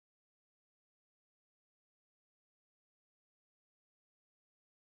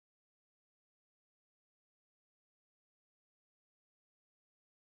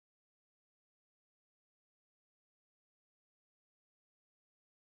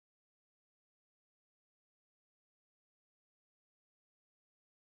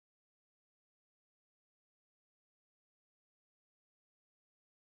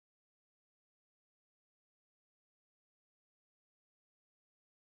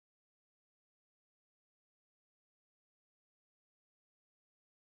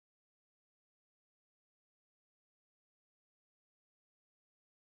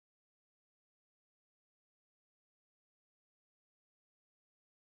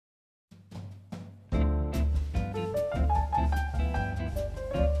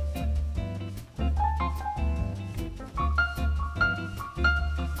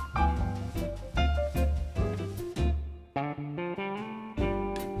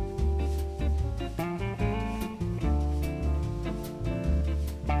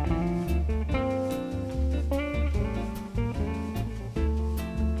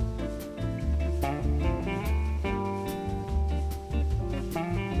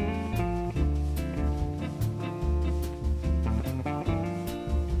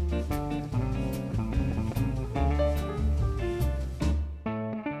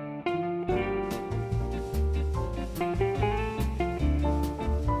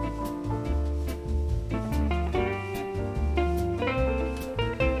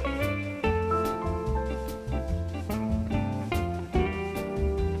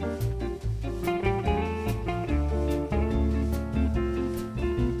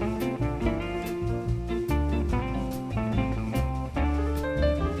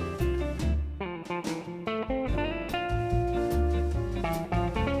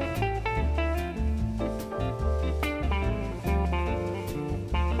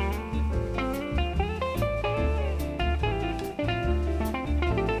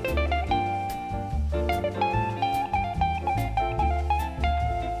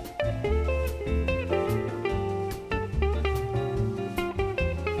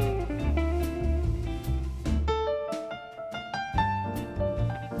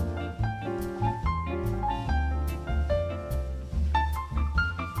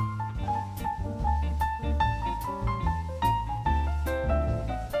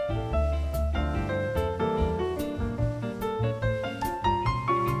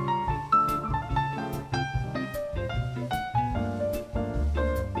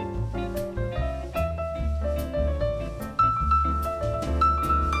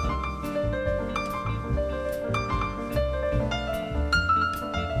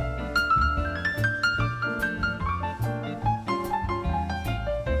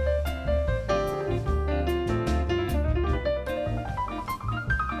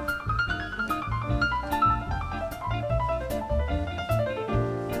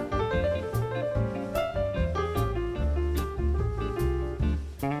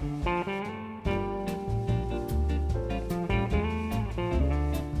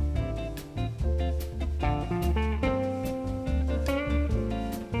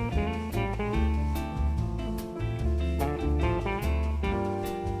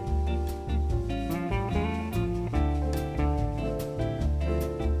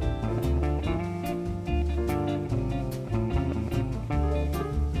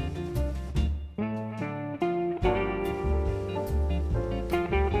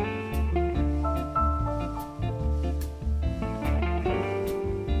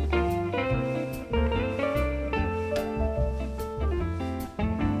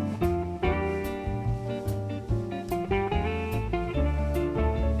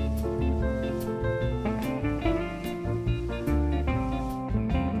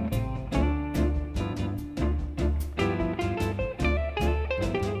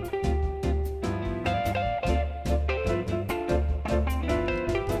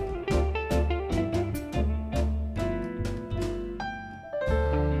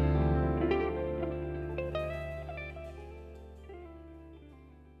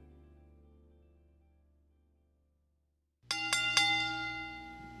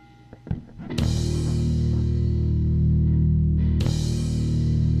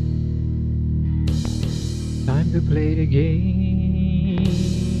to play the game.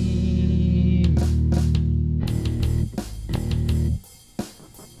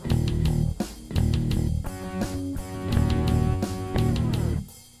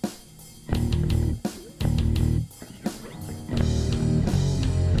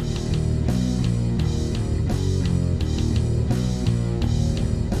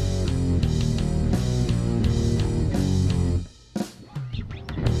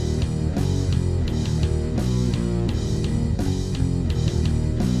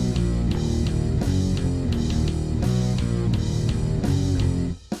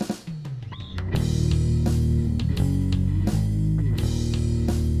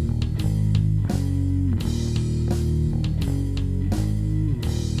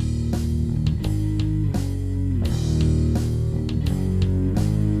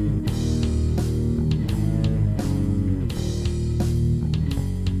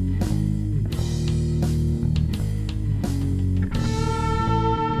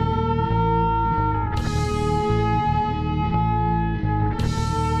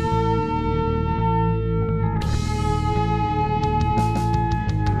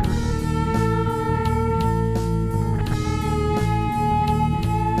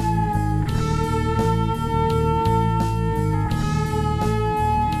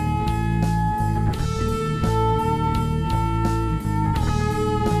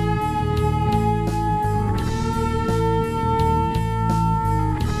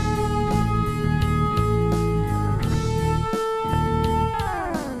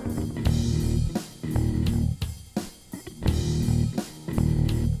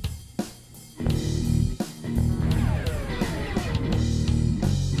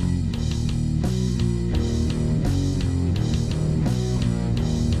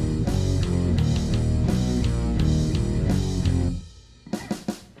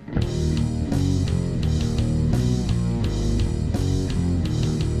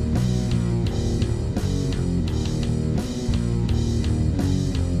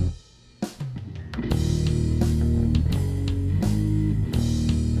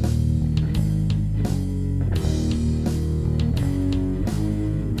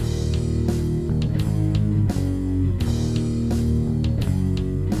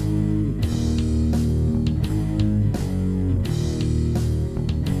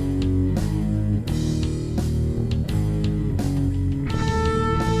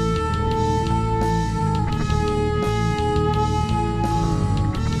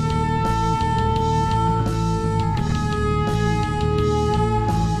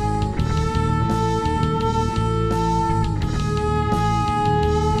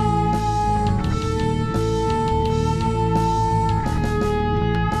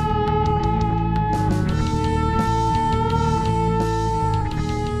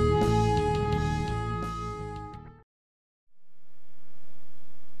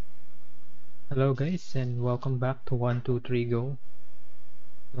 Hello guys, and welcome back to 1, 2, 3 Go.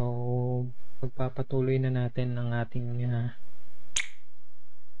 So, pagpapatuloy na natin ang ating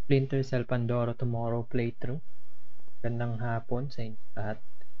Splinter Pandora tomorrow playthrough. Gandang hapon sa inyo lahat.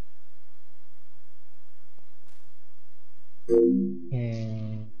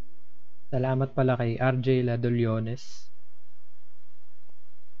 Salamat pala kay RJ Ladoliones.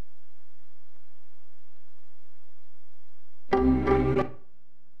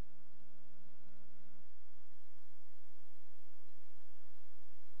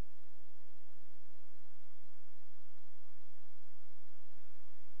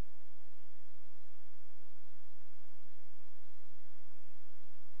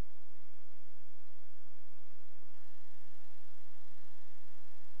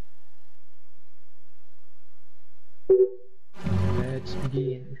 Let's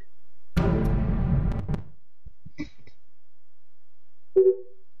begin.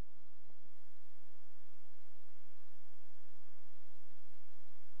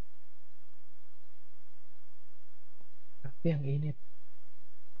 Grabe ang init.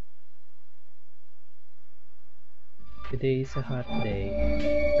 Today is a hot day.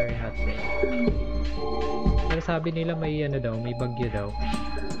 Very hot day. Pero sabi nila may ano daw, may bagyo daw.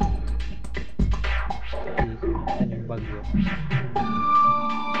 Saan yung bagyo?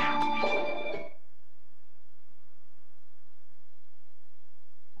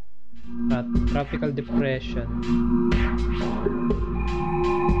 Tropical depression.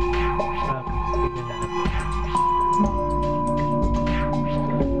 Tingnan natin.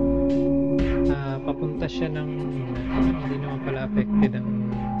 Papunta siya ng hindi naman pala affected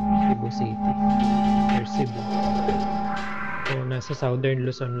ang Cebu City or Cebu. So, nasa Southern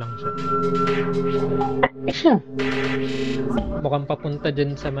Luzon lang siya. Mukhang papunta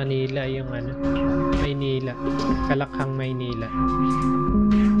dyan sa Manila yung ano, Maynila. Kalakhang Maynila.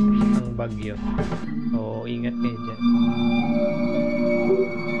 Ang bagyo. So, ingat kayo dyan.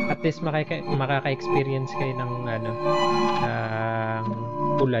 At least makaka-experience kayo ng ano,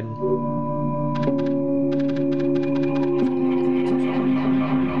 ulan.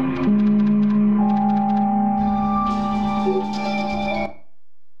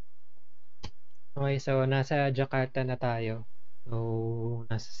 Okay, so nasa Jakarta na tayo. So,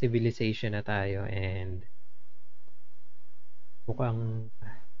 nasa civilization na tayo and mukhang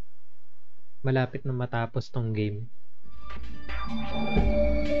malapit na matapos tong game.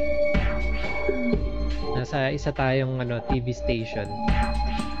 Nasa isa tayong ano, TV station.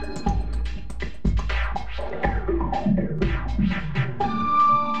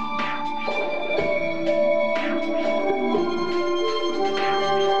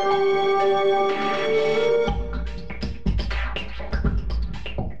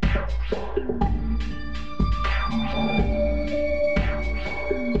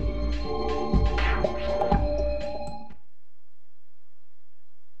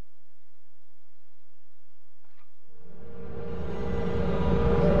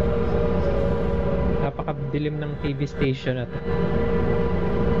 Dilim ng TV station na to.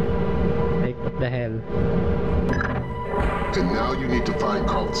 Like, what the hell? And now you need to find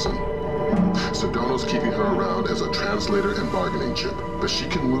Carlson. Sedano's keeping her around as a translator and bargaining chip, but she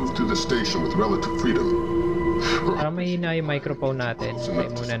can move through the station with relative freedom. Parang mahina yung microphone natin.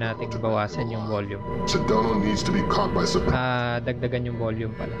 Try muna natin bawasan yung volume. Sedano needs to be caught by dagdagan yung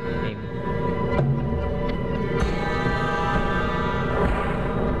volume pala. Maybe.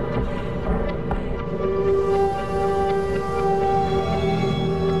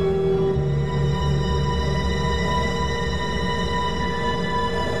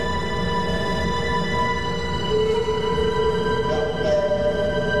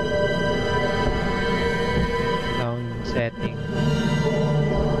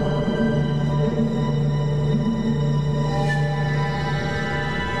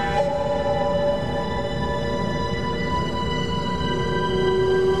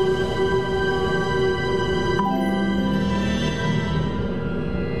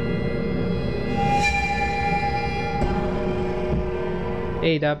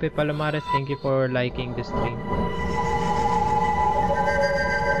 Hey, Dape Palomares, thank you for liking the stream.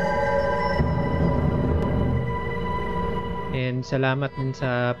 And salamat din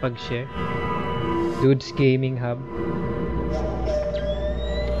sa pag-share. Dudes Gaming Hub.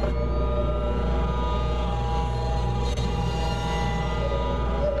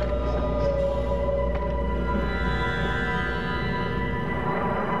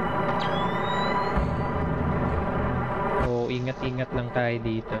 Ingat lang tayo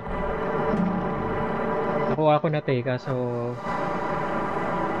dito. Nakuha ko na teka, so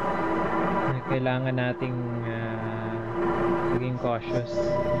kailangan nating maging cautious.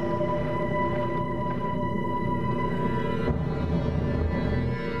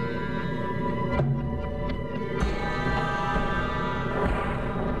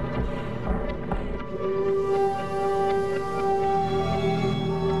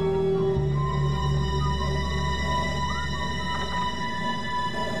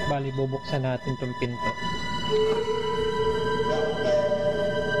 Bubuksan natin tong pinto.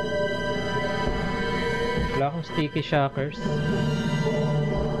 Wala akong sticky shockers.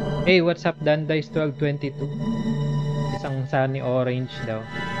 Hey, what's up, Dandice 1222? Isang sunny orange daw.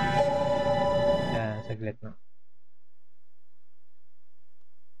 Yan, saglit na.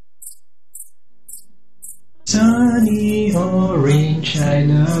 Sunny orange, I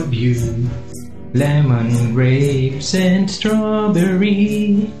love you. Lemon, grapes, and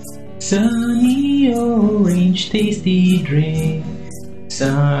strawberry. Sunny orange, tasty drink.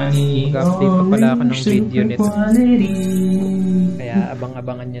 Sunny orange, super quality. Kaya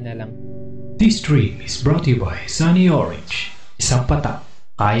abang-abangan nyo na lang. This stream is brought to you by Sunny Orange. Isang patak,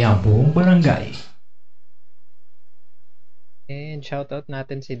 kaya ang buong barangay. And shoutout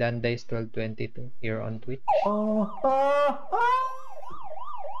natin si Dandice 1222 here on Twitch.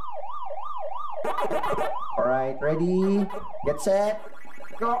 Alright, ready? Get set?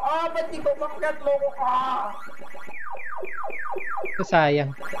 Go! Oh, ba't di ko makat? Loko ka!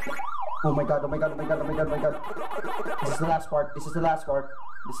 Sayang. Oh my god, oh my god, oh my god, oh my god, oh my god. This is the last part. This is the last part.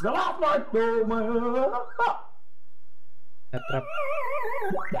 This is the last part! Oh my god! Natrap.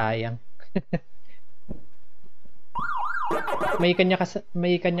 Sayang. may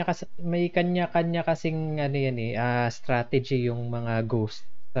kanya-kanya kasing ano yan strategy yung mga ghost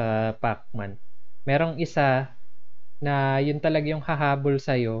sa Pac-Man. Merong isa na yun talaga yung hahabol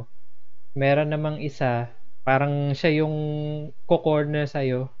sa'yo. Meron namang isa, parang siya yung ko-corner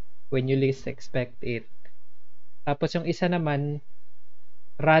sa'yo when you least expect it. Tapos yung isa naman,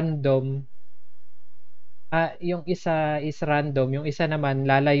 random. Yung isa is random, yung isa naman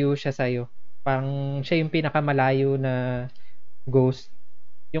lalayo siya sa'yo. Parang siya yung pinakamalayo na ghost.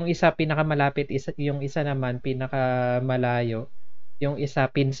 Yung isa pinakamalapit, yung isa naman pinakamalayo. Yung isa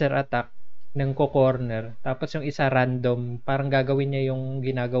pincer attack ng ko-corner. Tapos yung isa random, parang gagawin niya yung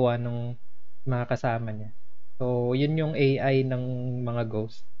ginagawa ng mga kasama niya. So, yun yung AI ng mga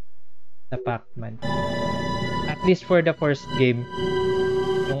ghost sa Pac-Man. At least for the first game,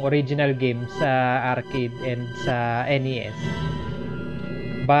 yung original game sa arcade and sa NES.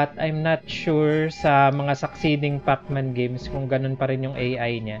 But I'm not sure sa mga succeeding Pac-Man games kung ganun pa rin yung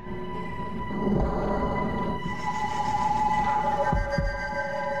AI niya.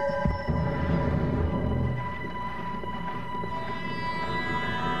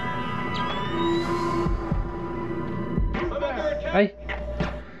 Ay!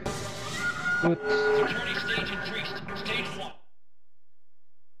 Oops. Security stage increased. Stage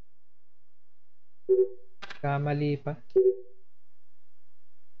 1. Kamali pa.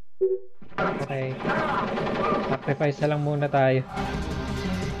 Okay. Sacrifice na lang muna tayo.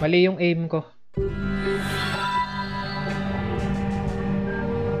 Mali yung aim ko.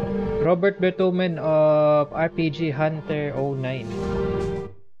 Robert Bertoman of RPG Hunter 09.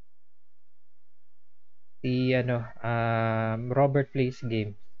 Si Robert Plays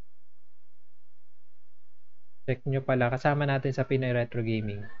Game. Check nyo pala. Kasama natin sa Pinoy Retro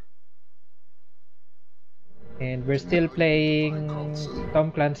Gaming. And we're still playing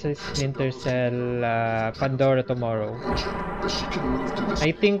Tom Clancy's Splinter Cell Pandora tomorrow. I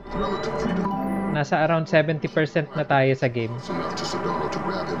think nasa around 70% na tayo sa game.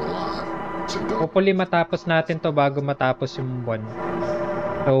 Hopefully matapos natin to bago matapos yung buwan.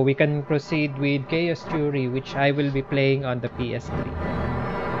 So we can proceed with Chaos Fury, which I will be playing on the PS3.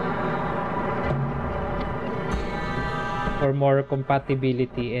 For more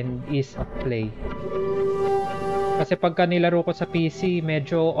compatibility and ease of play. Kasi pagka nilaro ko sa PC,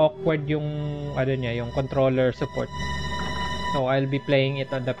 medyo awkward yung yung controller support. So I'll be playing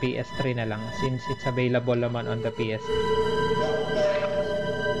it on the PS3 na lang since it's available naman on the PS3.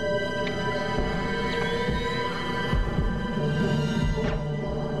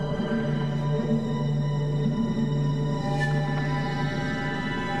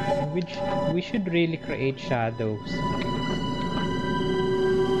 We should really create shadows.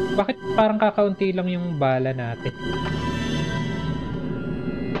 Bakit parang kakaunti lang yung bala natin?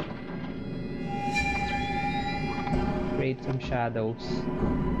 Create some shadows.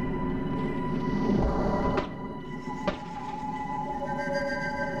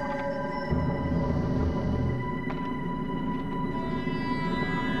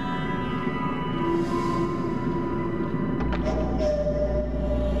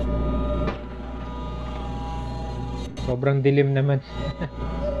 Sobrang dilim naman.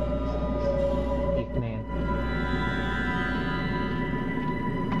 Click na yan.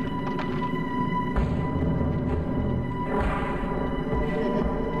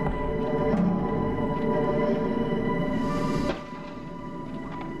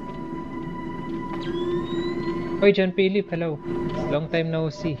 Hoy, John Philip, hello. Long time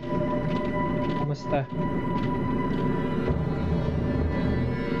no see. Kumusta?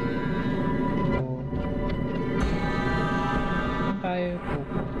 Tayo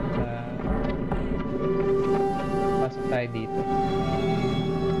pupunta. Pasok tayo dito.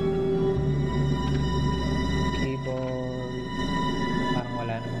 Cable. Parang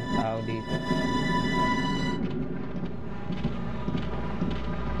wala namang tao dito.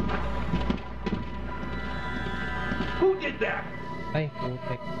 Who did that? Ay,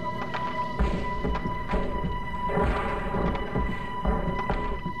 putek.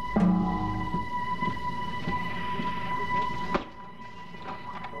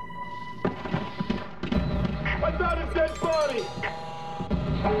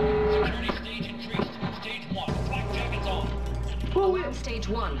 Security stage increased. Stage 1. Flak jackets on. Alarm stage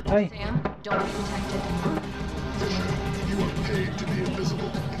 1. Ay. Sam, don't be detected. You are paid to be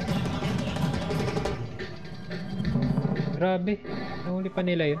invisible. Grabe. Nahuli pa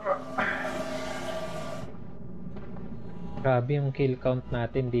nila yun. Grabe yung kill count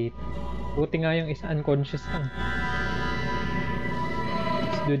natin dito. Buti nga yung isa unconscious lang.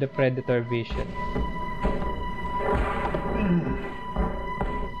 Let's do the predator vision.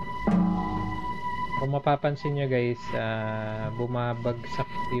 Kung mapapansin nyo guys, bumabagsak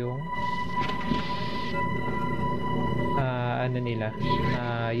yung ano nila,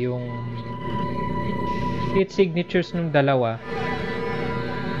 yung hit signatures ng dalawa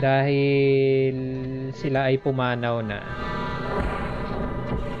dahil sila ay pumanaw na.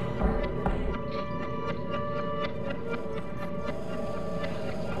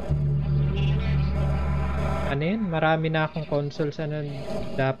 Ano yun? Marami na akong consoles na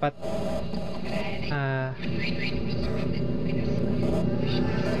dapat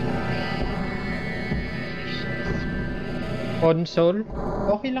console.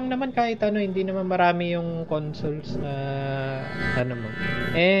 Okay lang naman kahit ano, hindi naman marami yung consoles na ano mo.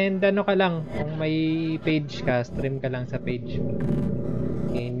 And ano ka lang, kung may page ka, stream ka lang sa page mo.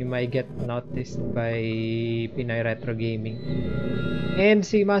 And you might get noticed by Pinoy Retro Gaming. And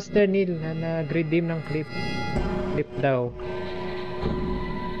si Master Neil na nag-redeem ng clip daw.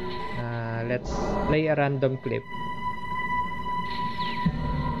 Let's play a random clip.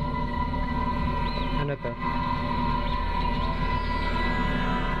 Ano to?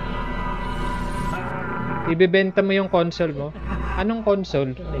 Ibebenta mo yung console mo? Anong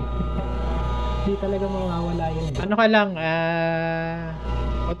console? Hindi talaga mawawala yun. Ano ka lang,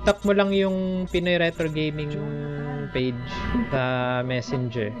 tap mo lang yung Pinoy Retro Gaming page sa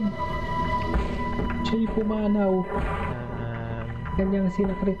Messenger. Siya'y pumanaw. Kanyang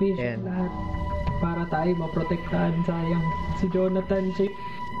sinakripisyo lahat para tayo maprotektahan. Sayang si Jonathan.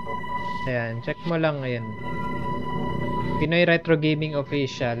 Ayan, check mo lang ngayon. Pinoy Retro Gaming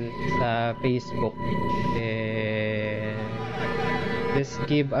Official sa Facebook. Just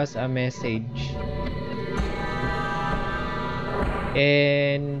give us a message.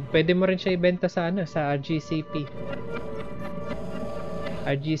 And pwede mo rin siya ibenta sa sa RGCP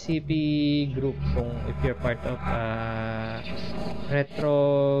group kung if you're part of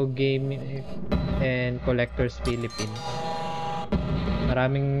Retro Gaming and Collectors Philippines.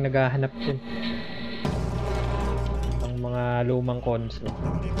 Maraming naghahanap din ng mga lumang console.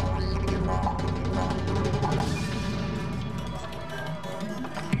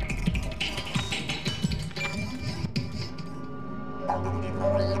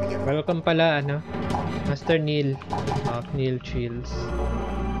 Welcome pala Master Neil of Neil Chills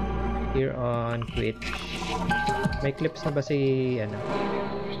here on Twitch. May clips na ba si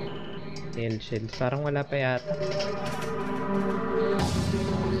Neil Chills? Parang wala pa yata.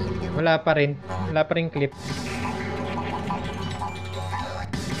 Wala pa rin clip.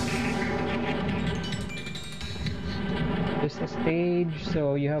 There's a stage,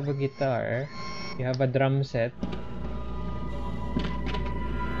 so you have a guitar, you have a drum set.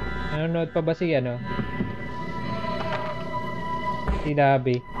 Nanonood pa ba si si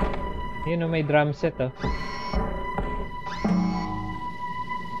Dabi? Yun may drum set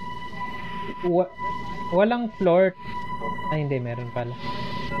walang floor. Ay hindi, meron pala.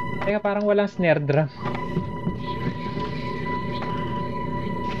 Teka, parang walang snare drum.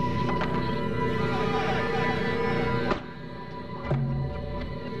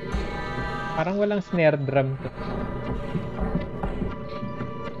 Parang walang snare drum to.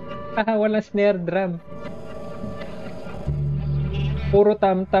 Walang snare drum. Puro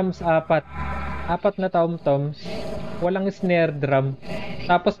tom-toms, apat na tom-toms. Walang snare drum.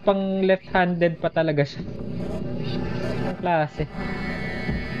 Tapos pang left-handed pa talaga siya. Ang klase.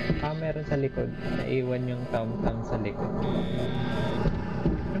 Meron sa likod. Naiwan yung tom-tom sa likod.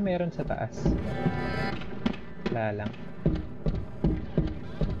 Ano meron sa taas? Wala lang.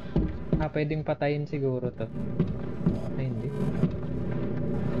 Pwedeng patayin siguro to. Ay, hindi.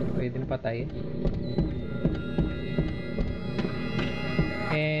 Pwedeng patayin.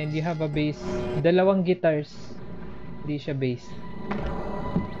 And you have a bass. Dalawang guitars. Hindi siya bass.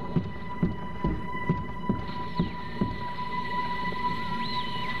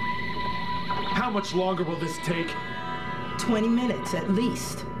 How much longer will this take? 20 minutes at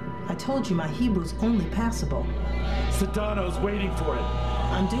least. I told you my Hebrew's only passable. Sedano's waiting for it.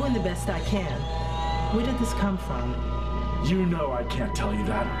 I'm doing the best I can. Where did this come from? You know I can't tell you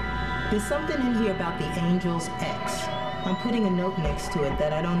that. There's something in here about the Angel's X. I'm putting a note next to it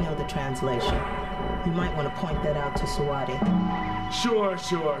that I don't know the translation. You might want to point that out to Suwadi. Sure.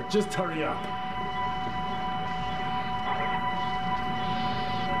 Just hurry up.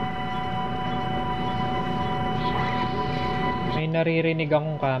 May naririnig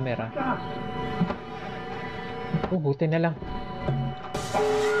akong camera. Buti na lang.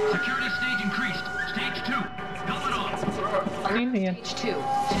 Security stage increased. Stage 2. Going on. Ano yan? Stage 2.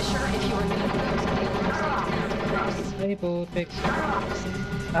 Fisher, if you remember those. Ay, putek.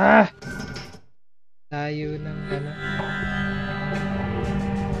 Tayo ng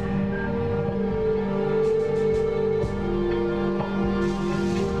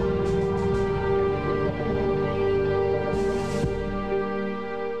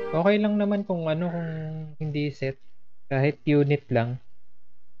Okay lang naman kung kung hindi set. Kahit unit lang.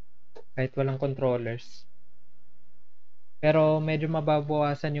 Kahit walang controllers. Pero medyo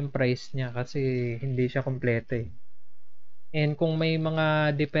mababawasan yung price niya kasi hindi siya kompleto eh. And kung may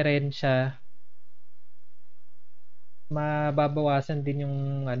mga diferensya, mababawasan din yung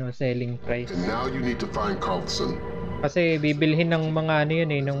selling price. And now you need to find Carlson. Kasi bibilhin ng mga yun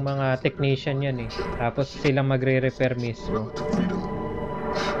eh, ng mga technician yan eh. Tapos silang magre-repair mismo. Relative freedom.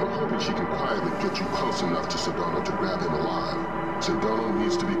 I'm hoping she can quietly get you close enough to Sedano to grab him alive. Sedano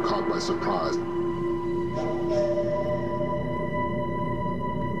needs to be caught by surprise.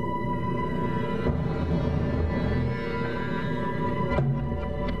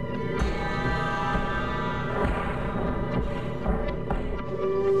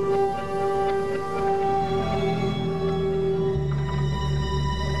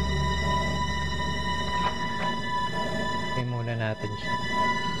 Okay muna natin siya.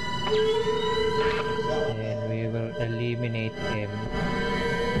 And we will eliminate him.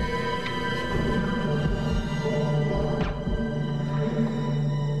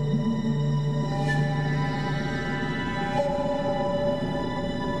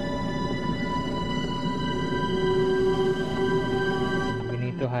 We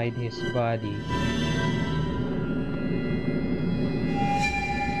need to hide his body.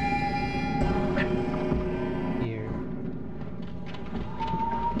 Here.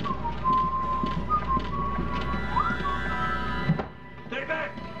 Stay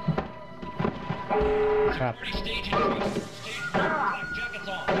back! Crap. Stage entry. Stage 1, flak jackets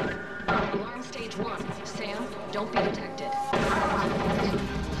on. Alarm stage 1. Sam, don't be detected.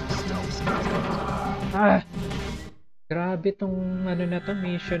 Ah! Grabe tong na to,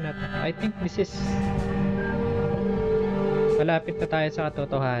 mission na to. I think this is malapit na tayo sa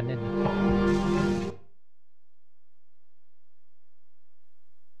katotohanan.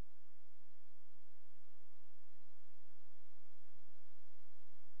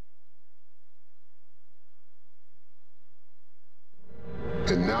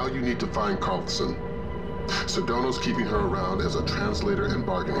 And now you need to find Carlson. Sedano's keeping her around as a translator and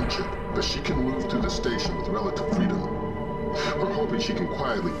bargaining chip, but she can move through the station with relative freedom. We're hoping she can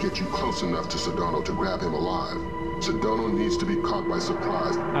quietly get you close enough to Sedano to grab him alive. Sedano needs to be caught by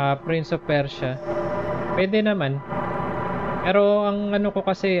surprise. Prince of Persia. Pwede naman. Pero ang ko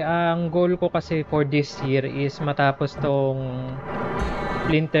kasi, ang goal ko kasi for this year is matapos tong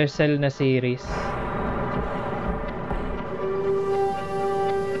Splinter Cell na series.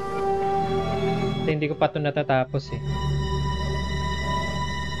 Kasi hindi ko pa ito natatapos eh.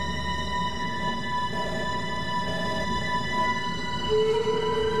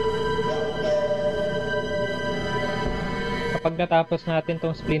 Kapag natapos natin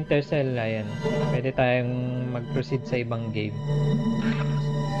tong Splinter Cell, ayan, pwede tayong mag-proceed sa ibang game.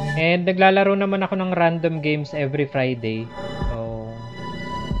 And naglalaro naman ako ng random games every Friday. So,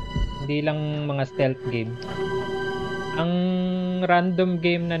 hindi lang mga stealth game. Ang random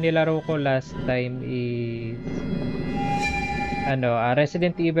game na nilaro ko last time is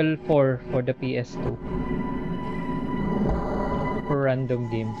Resident Evil 4 for the PS2. For random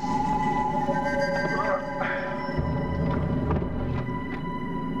games.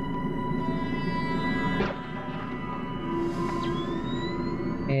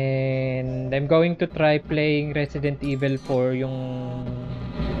 And I'm going to try playing Resident Evil 4 yung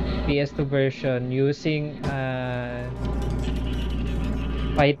PS2 version using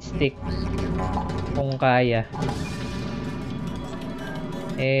fight stick kung kaya.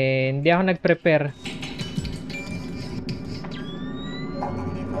 And hindi ako nag-prepare.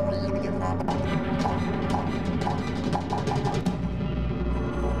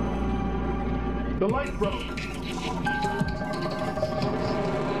 The light broke.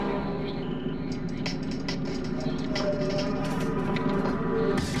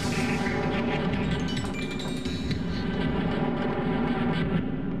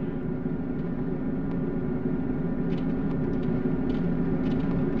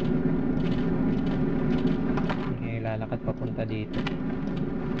 Lalakad papunta dito.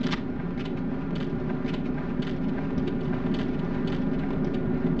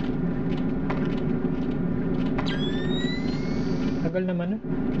 Tagal naman ah.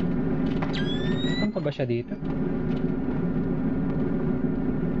 Saan pa ba siya dito?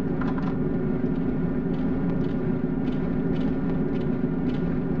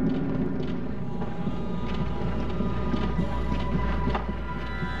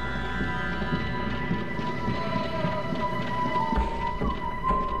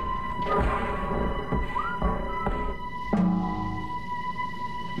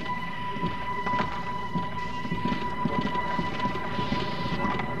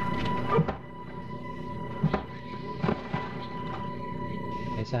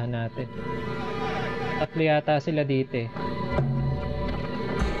 umpisahan natin. Tatlo yata sila dito eh.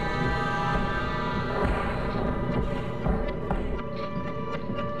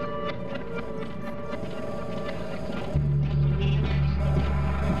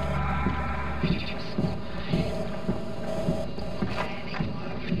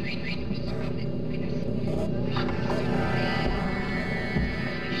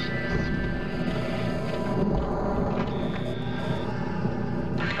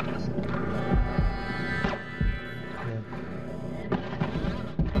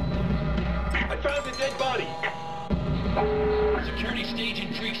 Security stage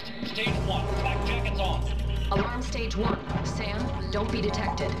increased. Stage 1. Flak jackets on. Alarm stage 1. Sam, don't be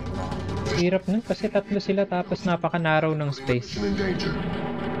detected. Hirap nun kasi tatlo sila tapos napaka-narrow ng space. Mission in danger.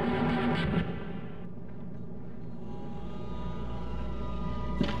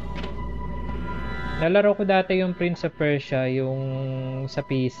 Nalaro ko dati yung Prince of Persia, yung sa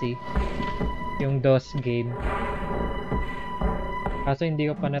PC. Yung DOS game. Kaso hindi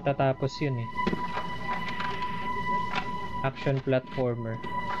ko pa natatapos yun eh. Action platformer.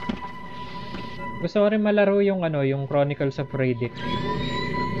 Gusto ko rin malaro yung ano, yung Chronicles of Riddick.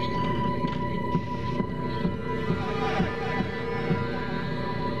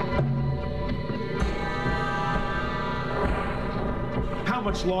 How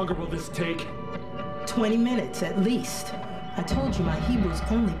much longer will this take? 20 minutes at least. I told you my Hebrew's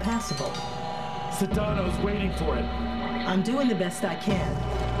only passable. Sedano's waiting for it. I'm doing the best I can.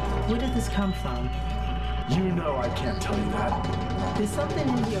 Where did this come from? You know I can't tell you that. There's something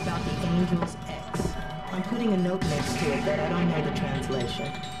in here about the Angel's X. I'm putting a note next to it that I don't know the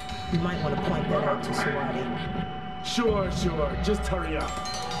translation. You might want to point that out to Swati. Sure. Just hurry up.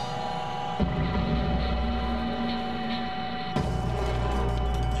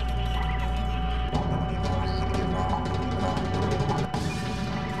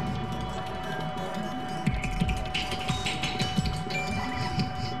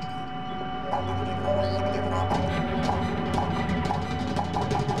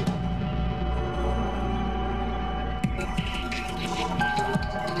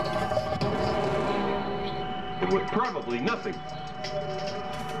 With probably nothing.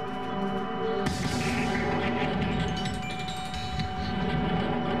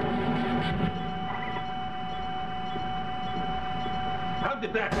 How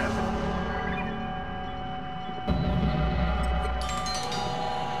did that happen?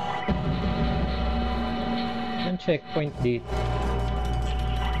 Yung checkpoint dito.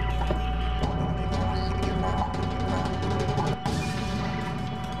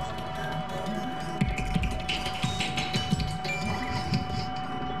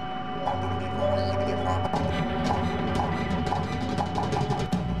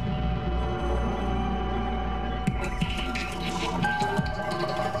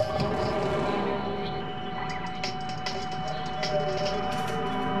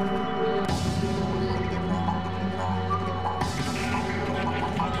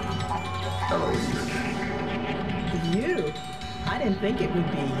 You? I didn't think it would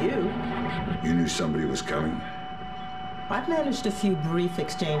be you. You knew somebody was coming? I've managed a few brief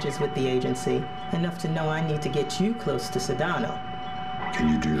exchanges with the agency, enough to know I need to get you close to Sedano. Can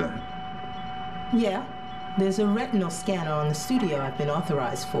you do that? Yeah. There's a retinal scanner on the studio I've been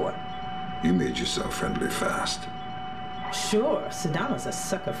authorized for. You made yourself friendly fast. Sure, Sedano's a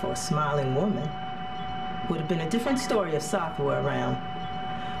sucker for a smiling woman. Would have been a different story if Soth were around.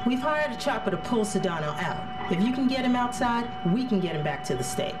 We've hired a chopper to pull Sedano out. If you can get him outside, we can get him back to the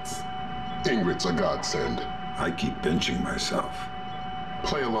States. Ingrid's a godsend. I keep pinching myself.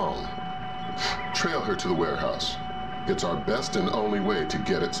 Play along. Trail her to the warehouse. It's our best and only way to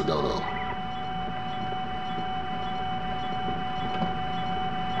get at Sedano.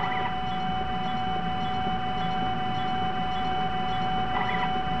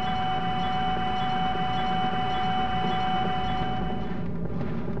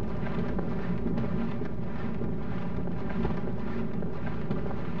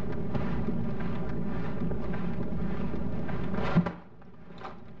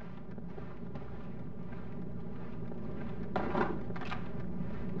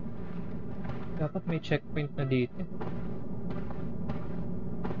 Dapat may checkpoint na dito.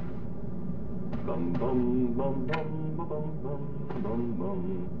 Bum bum bum bum bum bum bum bum.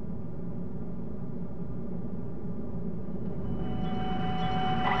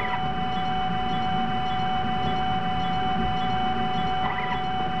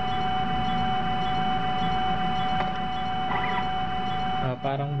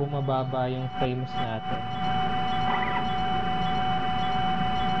 Parang bumababa yung frames natin.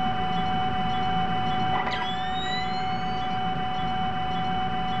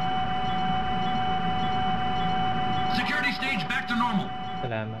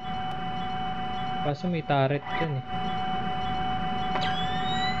 salamat. Kaso may turret dyan eh.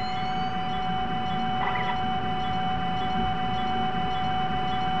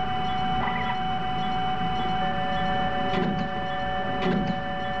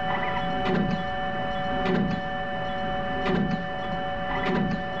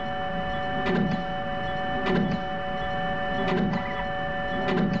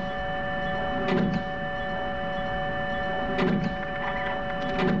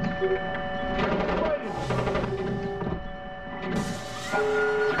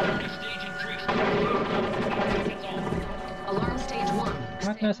 Alarm stage 1.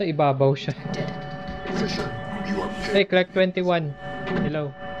 Bakit nasa ibabaw siya? Fisher, you are Hey, Clark 21.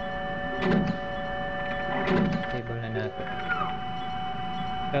 Hello. Table na natin.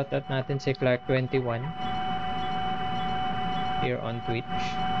 Shoutout natin si Clark 21 here on Twitch.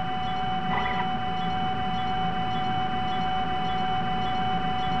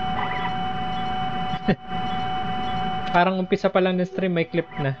 Parang umpisa pa lang ng stream, may clip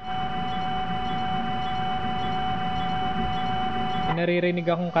na. Naririnig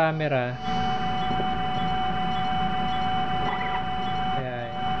akong camera. Kaya,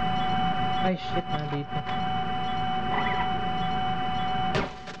 ay shit, nandito.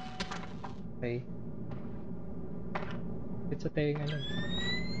 Okay. It's a thing, ano.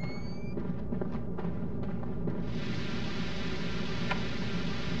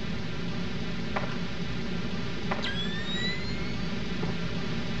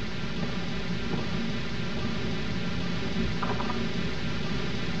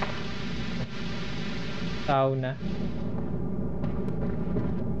 Tao na.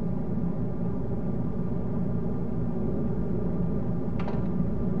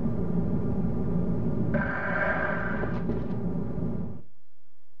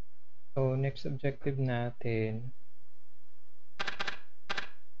 So, next objective natin.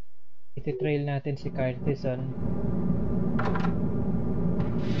 Iti-trail natin si Cartizan.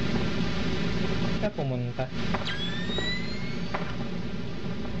 Siya pumunta.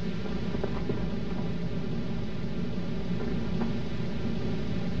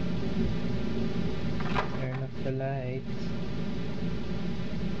 Turn off the lights.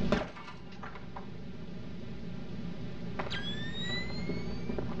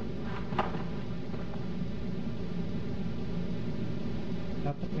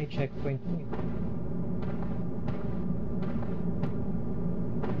 Dapat may checkpoint mo eh.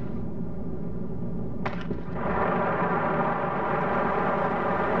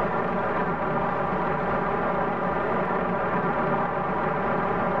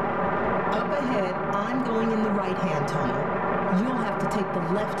 Up ahead, I'm going in the right-hand tunnel. You'll have to take the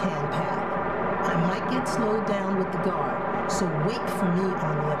left-hand path. I might get slowed down with the guard, so wait for me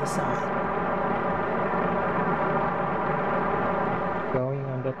on the other side. Going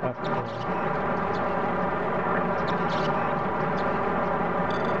on the top floor.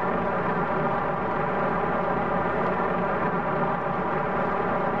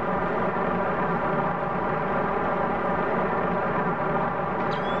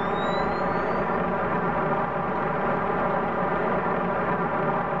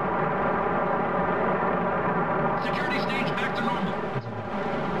 Security stage back to normal.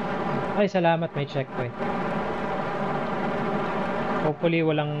 Ay, salamat, may checkpoint. Hopefully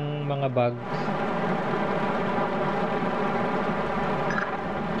walang mga bugs.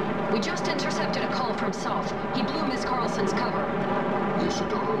 We just intercepted a call from South. He blew Miss Carlson's cover.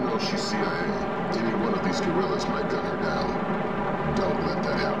 Sedona knows she's CIA. Any one of these guerrillas might gun her down. Don't let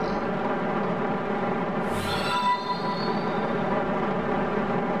that happen.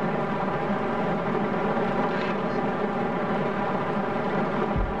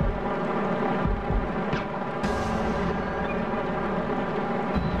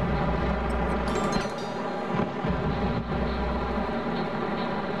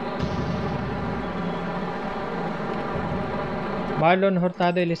 Marlon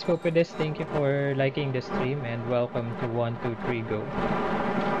Hurtado Eliscopedes, thank you for liking the stream and welcome to 123 Go.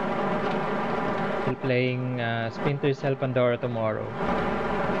 Still playing Splinter Cell Pandora tomorrow.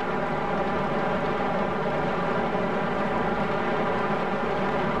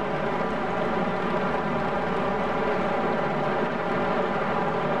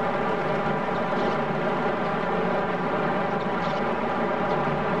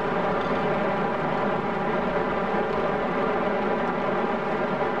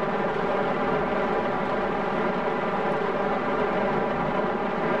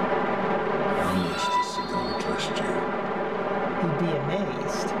 How much does Sedona trust you? You'd be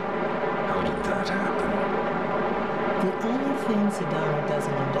amazed.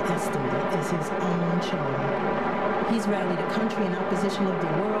 He's rallied a country in opposition of the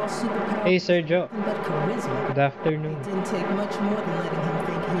world superpower. Hey, Sergio. But charisma. Good afternoon. It didn't take much more than letting him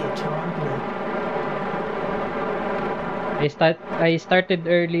think he had charmed me. I started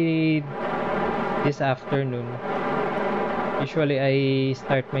early this afternoon. Usually I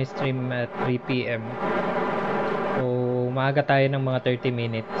start my stream at 3 p.m. So maaga tayo ng mga 30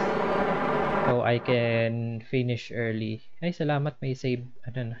 minutes. So I can finish early. Ay, salamat, may save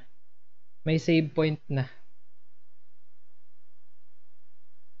ano na. May save point na.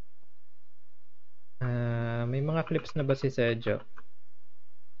 May mga clips na ba si Sergio?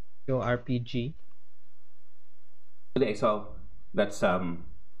 Yung RPG? So that's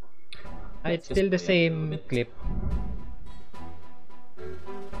it's still the same clip.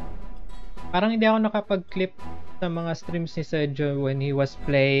 Parang hindi ako nakapag-clip sa mga streams ni Sergio when he was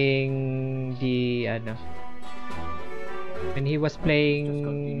playing the when he was playing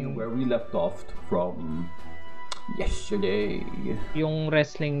just continue where we left off from yesterday. Yung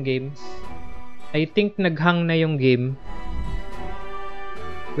wrestling games. I think naghang na yung game,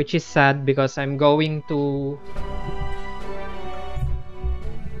 which is sad because I'm going to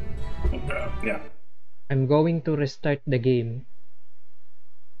I'm going to restart the game.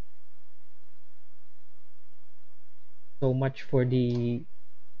 So much for the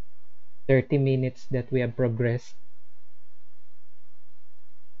 30 minutes that we have progressed.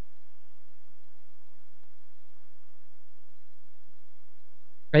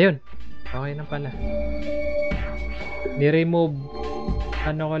 Ayun. Okay na pala. Ni-remove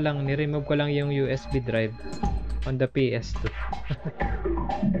ko lang yung USB drive on the PS2.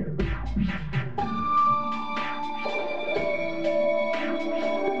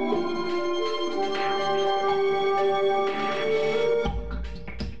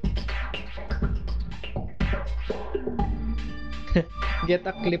 Get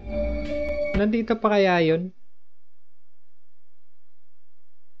a clip. Nandito pa kaya yun?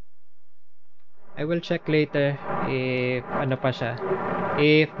 I will check later if ano pa siya.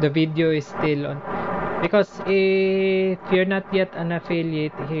 If the video is still on. Because if you're not yet an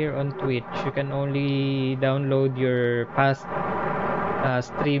affiliate here on Twitch, you can only download your past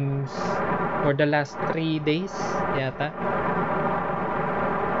streams for the last 3 days yata.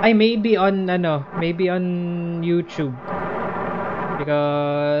 Ay, maybe on YouTube.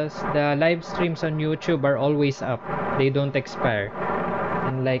 Because the live streams on YouTube are always up. They don't expire.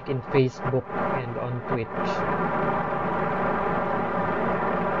 Unlike in Facebook and on Twitch.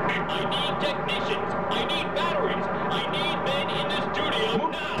 I need technicians. I need batteries. I need men in the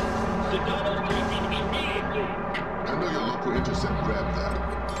studio now. Sedano's taking immediately. I know your local intercept grabbed that,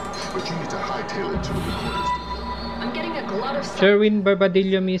 but you need to hightail it to the recording studio. I'm getting a glut of Sherwin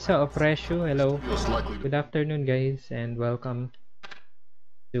Barbadillo Misa of Reshu. Hello. Good afternoon, guys, and welcome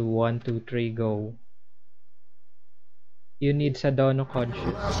to 1, 2, 3 go. You need Sedano conscious.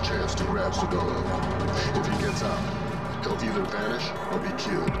 Last chance to grab Sedano. If he gets out, he'll either vanish or be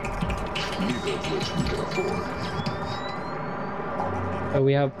killed. Neither of which we can afford. So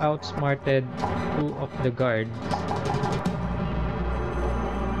we have outsmarted 2 of the guards.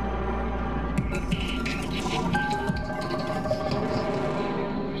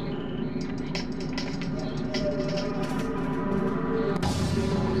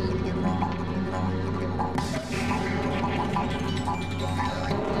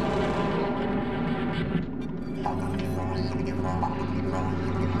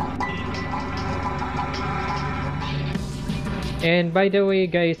 And by the way,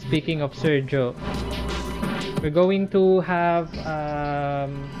 guys, speaking of Sergio, we're going to have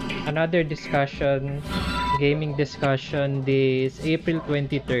another discussion, gaming discussion, this April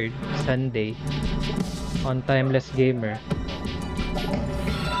 23rd, Sunday, on Timeless Gamer.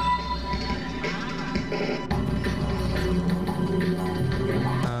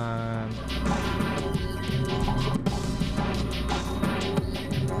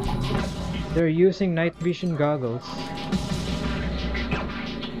 They're using night vision goggles.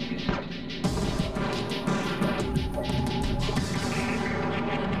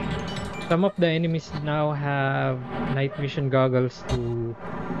 Some of the enemies now have night vision goggles to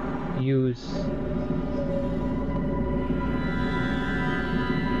use.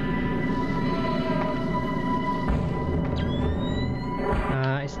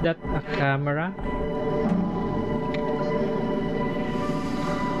 Is that a camera?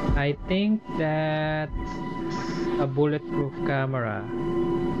 I think that's a bulletproof camera.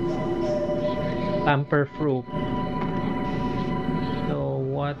 Tamper-proof.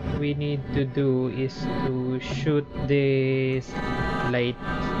 What we need to do is to shoot this light.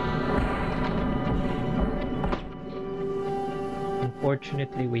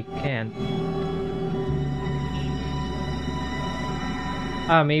 Unfortunately, we can't.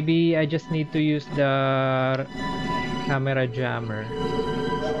 Maybe I just need to use the camera jammer.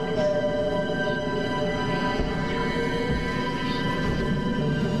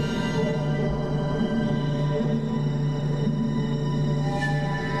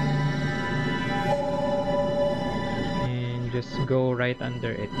 And just go right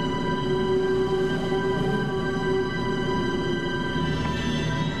under it.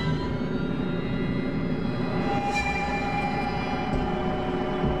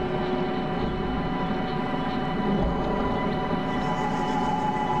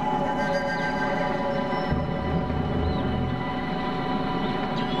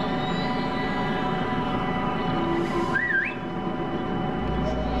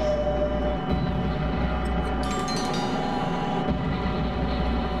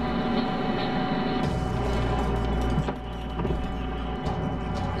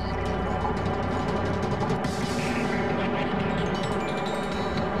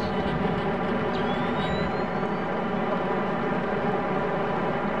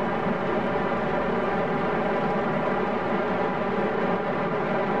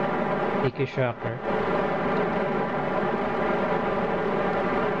 Shocker.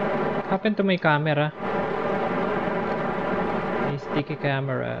 What happened to my camera? My sticky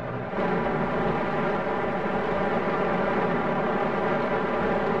camera.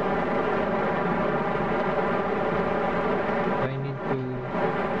 Do I need to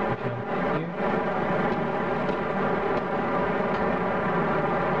jump here?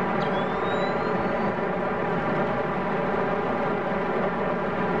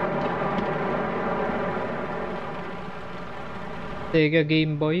 Sega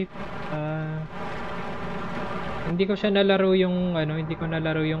Game Boy. Hindi ko siya nalaro yung hindi ko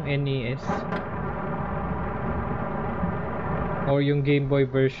nalaro yung NES or yung Game Boy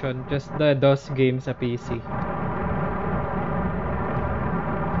version, just the DOS game sa PC.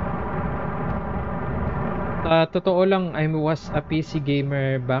 Totoo lang, I was a PC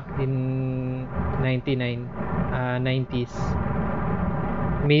gamer back in 90s.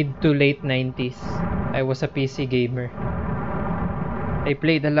 Mid to late 90s. I was a PC gamer. I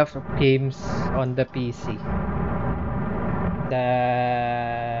played a lot of games on the PC.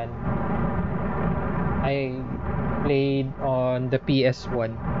 Then I played on the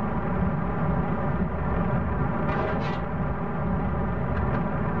PS1.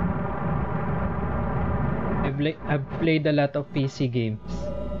 I've played a lot of PC games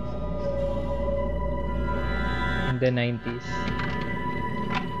in the 90s.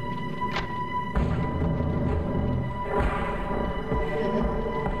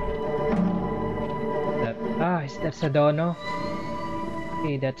 Is that Sadono?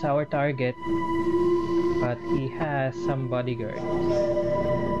 Okay, that's our target. But he has some bodyguards.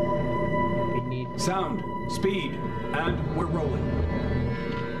 We need sound, speed, and we're rolling.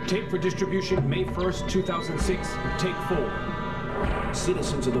 Tape for distribution May 1st, 2006. Take 4.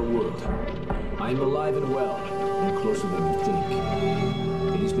 Citizens of the world, I am alive and well, and closer than you think.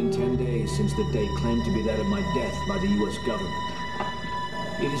 It has been 10 days since the date claimed to be that of my death by the U.S. government.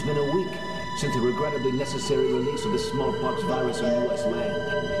 It has been a week since the regrettably necessary release of the smallpox virus on U.S. land.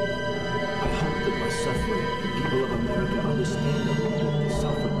 I hope that by suffering, the people of America understand the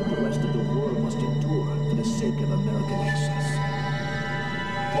suffering that the rest of the world must endure for the sake of American excess.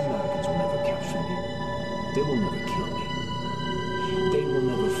 The Americans will never capture me. They will never kill me. They will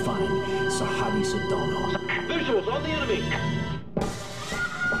never find Sahadi Sadono. Visuals on the enemy!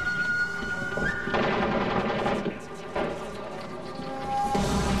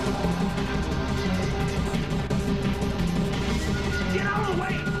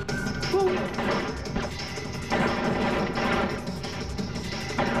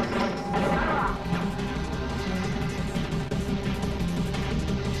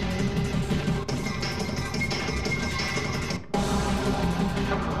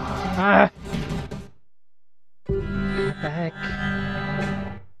 What the heck?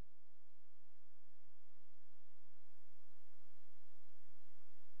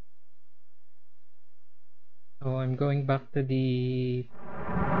 So I'm going back to the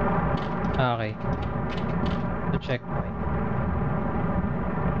okay. The checkpoint.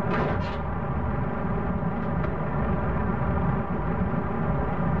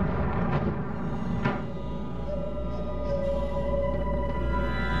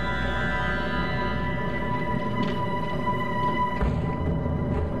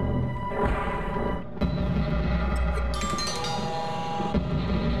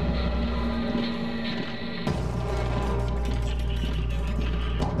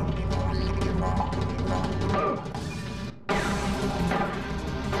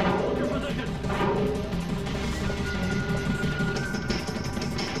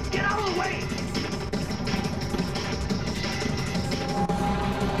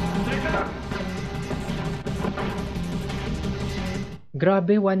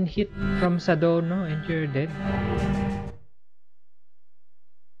 Grabe, one hit from Sadono and you're dead.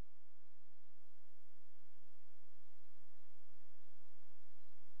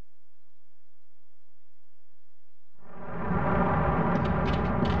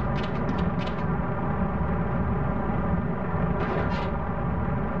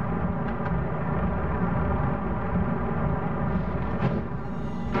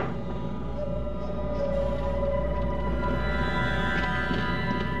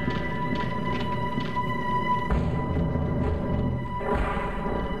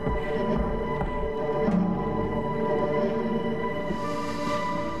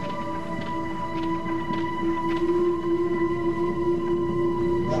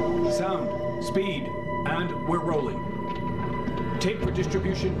 Sound, speed, and we're rolling. Tape for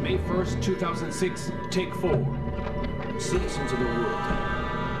distribution May 1st, 2006, take 4. Citizens of the world,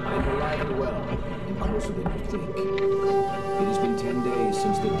 I am alive and well, and closer than you think. It has been 10 days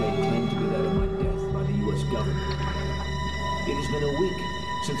since the date claimed to be that of my death by the U.S. government. It has been a week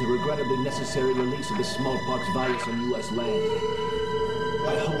since the regrettably necessary release of the smallpox virus on U.S. land.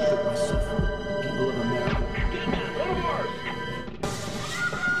 I hope that my suffering, people of America...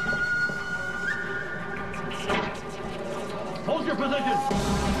 Hold your position!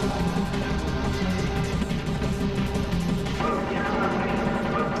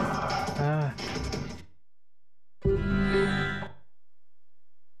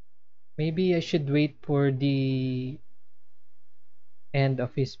 Maybe I should wait for the end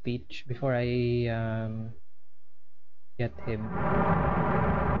of his speech before I get him.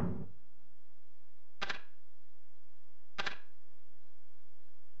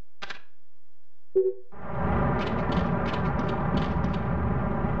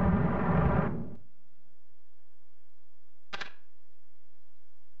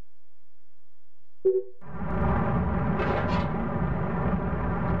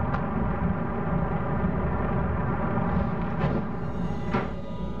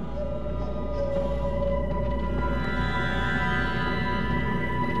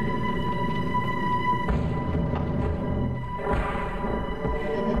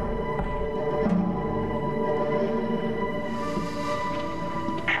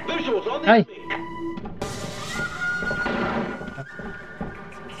 Hi.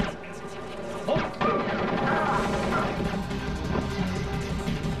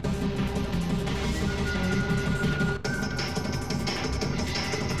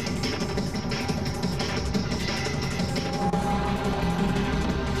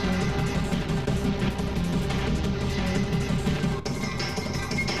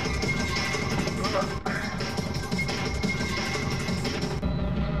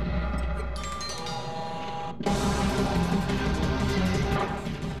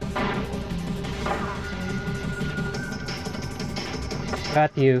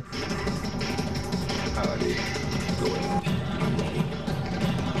 Got you. Howdy.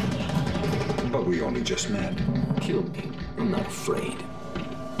 But we only just met. Kill me. I'm not afraid.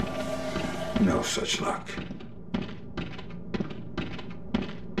 No such luck.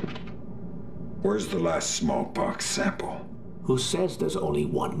 Where's the last smallpox sample? Who says there's only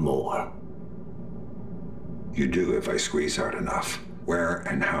one more? You do if I squeeze hard enough. Where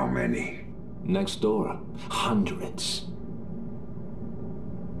and how many? Next door. Hundreds.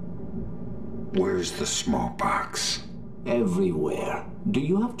 Where's the smallpox? Everywhere. Do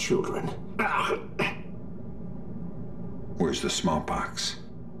you have children? Where's the smallpox?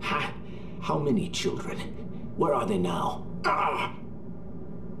 How many children? Where are they now?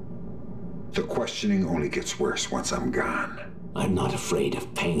 The questioning only gets worse once I'm gone. I'm not afraid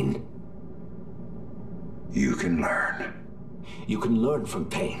of pain. You can learn. You can learn from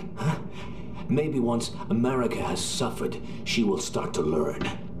pain. Maybe once America has suffered, she will start to learn.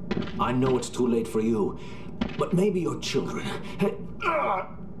 I know it's too late for you, but maybe your children...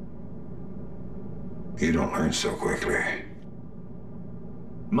 You don't learn so quickly.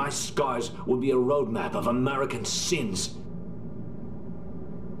 My scars will be a roadmap of American sins.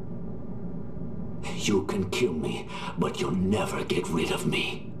 You can kill me, but you'll never get rid of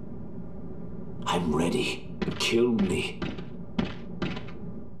me. I'm ready. Kill me.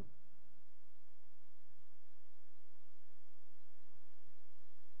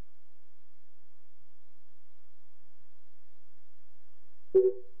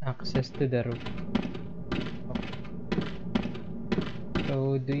 Access to the roof. Okay.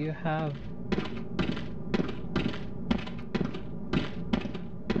 So, do you have...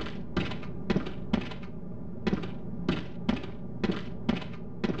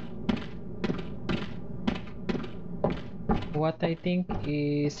 What I think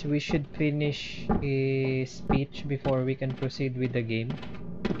is we should finish his speech before we can proceed with the game.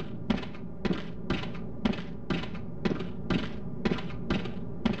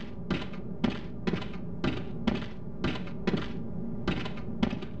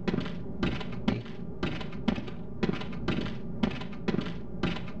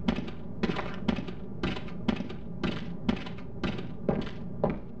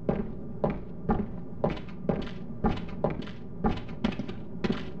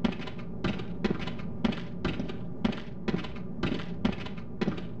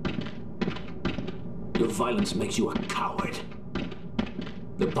 Violence makes you a coward.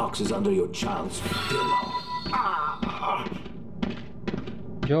 The box is under your child's pillow.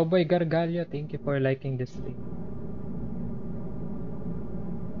 Joboy Gargalio, thank you for liking this thing.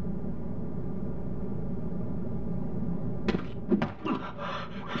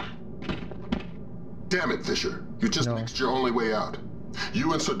 Damn it, Fisher. You just mixed your only way out.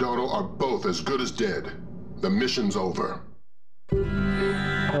 You and Sedano are both as good as dead. The mission's over.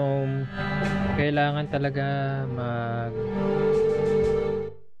 Kailangan talaga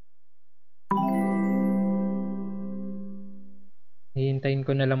hihintayin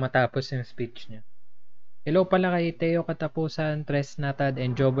ko na lang matapos yung speech niya. Hello pala kay Teo Katapusan, Tres Natad,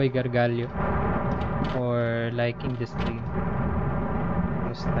 and Joboy Gargalio for liking the stream.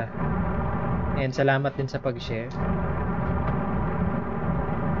 Basta. And salamat din sa pag-share.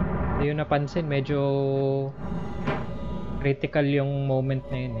 Hindi yun napansin, medyo critical yung moment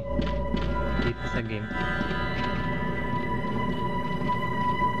na yun dito sa game.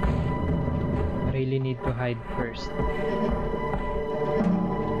 I really need to hide first.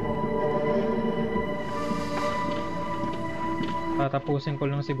 Tatapusin ko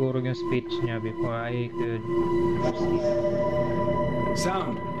lang siguro yung speech niya before I could proceed.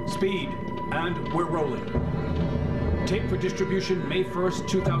 Sound, speed, and we're rolling. Tape for distribution May 1st,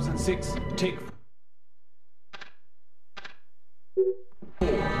 2006. Take 4.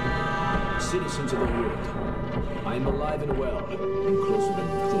 Citizens of the world, I am alive and well, and closer than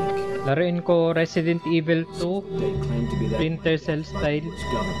you think. Laruin ko Resident Evil 2, Splinter Cell style.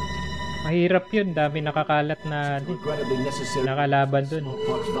 Mahirap yun, dami nakakalat na nakalaban dun. I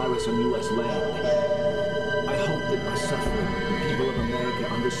hope that by suffering, the people of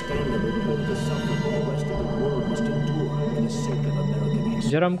America understand a little bit of the suffering the rest of the world must endure for the sake of American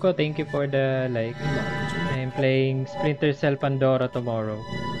history. Jerome ko, thank you for the like. I'm playing Splinter Cell Pandora tomorrow.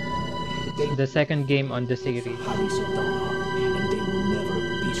 The second game on the series. And they will never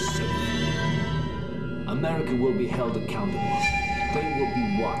be safe. America will be held accountable. They will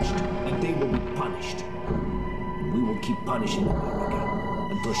be watched, and they will be punished. And we will keep punishing America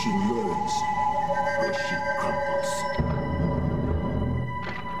until she learns or she crumbles.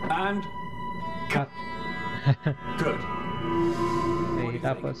 And cut. Good. Okay,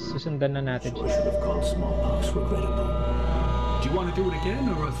 tapos susundan na natin siya. Should have called smallpox regrettable. Do you want to do it again,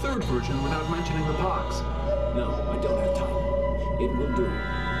 or a third version without mentioning the pox? No, I don't have time. It will do.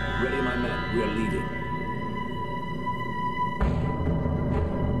 Ready, my men. We are leaving.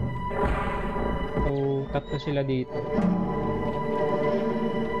 So, tatlo sila dito.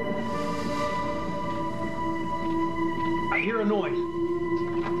 I hear a noise.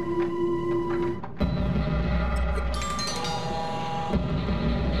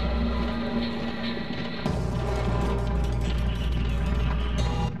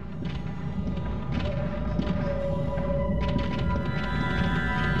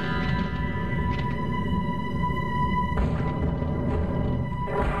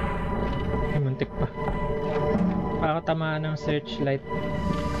 Pakatamaan ng searchlight.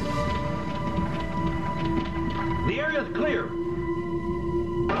 The area is clear.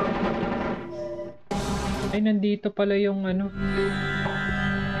 Ay, nandito pala yung ano.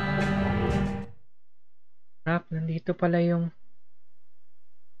 Crap, nandito pala yung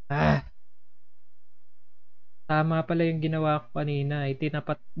tama pala yung ginawa ko kanina.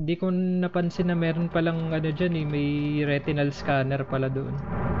 Di ko napansin na meron palang ano dyan may retinal scanner pala doon.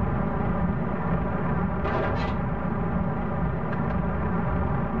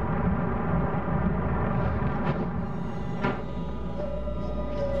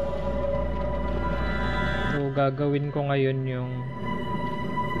 Gagawin ko ngayon yung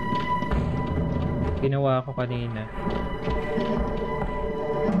ginawa ko kanina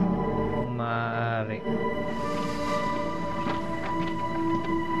kung maaari.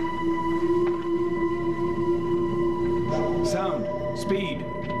 Sound, speed,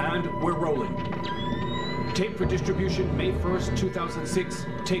 and we're rolling. Tape for distribution May 1st, 2006.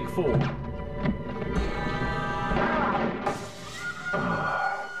 Take 4.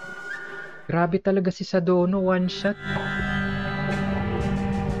 Grabe talaga si Sadono, one shot.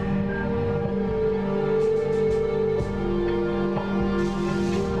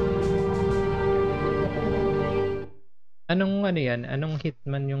 Anong ano yan? Anong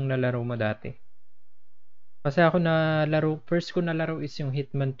Hitman yung nalaro mo dati? Kasi ako first ko nalaro is yung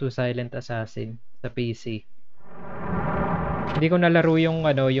Hitman 2 Silent Assassin sa PC. Hindi ko nalaro yung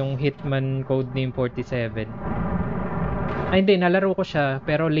yung Hitman Codename 47. Ay hindi, nalaro ko siya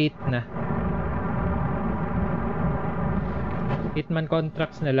pero late na. Hitman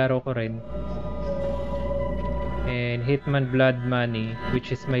Contracts nalaro ko rin. And Hitman Blood Money,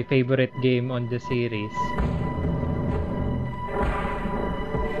 which is my favorite game on the series.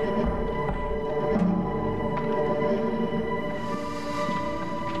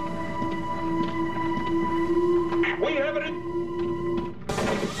 We have it.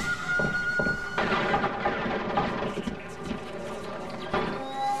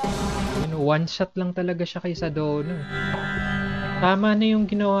 One shot lang talaga siya kay Dono. Tama na yung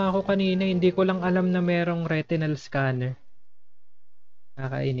ginawa ko kanina, hindi ko lang alam na merong retinal scanner.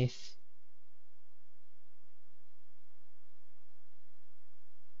 Nakakainis.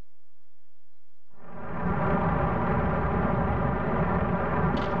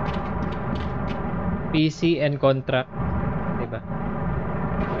 PC and contract, diba?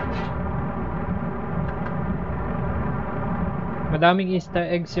 Madaming Easter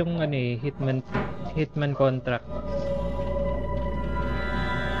eggs yung Hitman contract.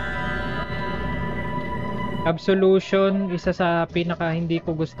 Absolution, isa sa pinaka hindi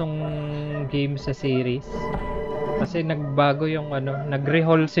ko gustong game sa series. Kasi nagbago yung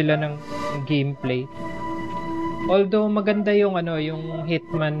nag-rehaul sila ng gameplay. Although maganda yung yung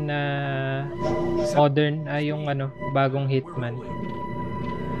Hitman na modern, yung bagong Hitman.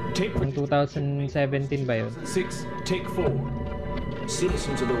 Yung 2017 ba yun? Take 4.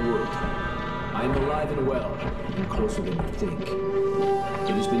 Citizens of the world, I am alive and well, and closer than you think.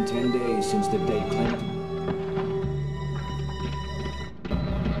 It has been 10 days since the day claimed.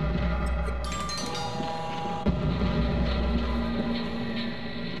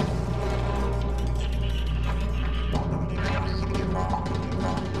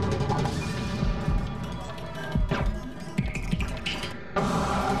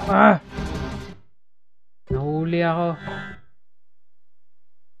 Nahuli ako.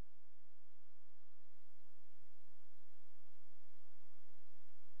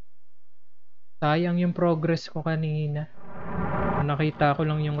 Sayang yung progress ko kanina. Nakita ko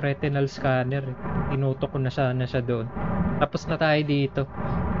lang yung retinal scanner. Tinutok ko na siya doon. Tapos na tayo dito.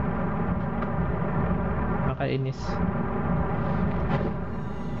 Nakainis.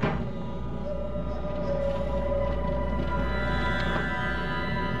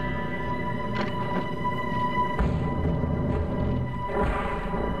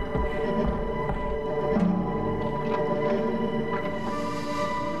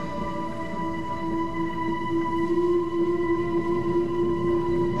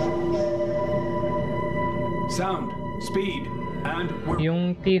 Sound, speed, and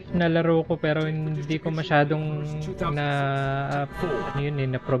yung Thief na laro ko pero hindi ko masyadong na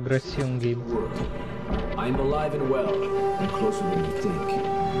progress yung game. I'm alive and well, and closer than you think.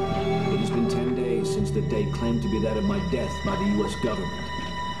 It has been 10 days since the day claimed to be that of my death by the U.S. government.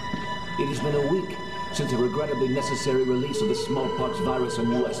 It has been a week since the regrettably necessary release of the smallpox virus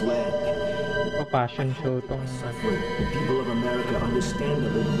on U.S. land. Passion show tong the people of America understand a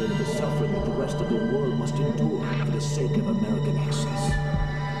little bit of the suffering that the rest of the world must endure for the sake of American access.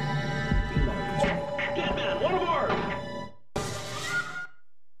 Deadman, one of ours!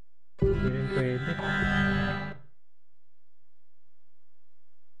 Hindi rin pwede.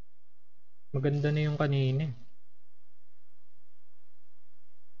 Maganda na yung kanina.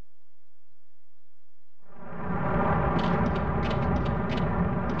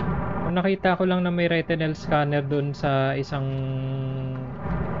 Nakita ko lang na may retinal scanner dun sa isang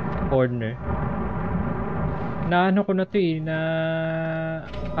corner. Na ko na to na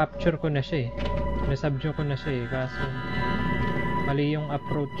capture ko na siya na subdue ko na siya kaso mali yung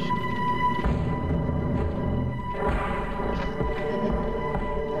approach.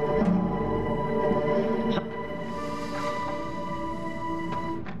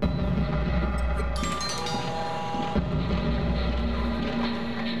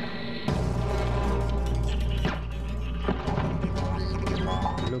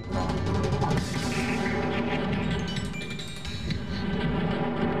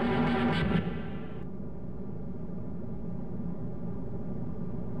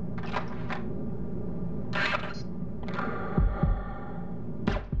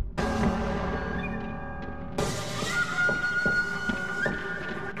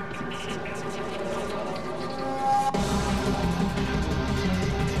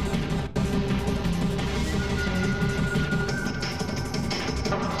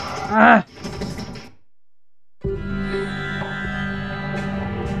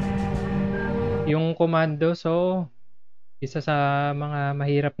 Yung commando, so isa sa mga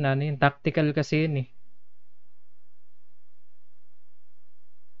mahirap na ano yun. Tactical kasi yun eh.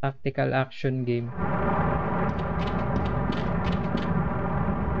 Tactical action game.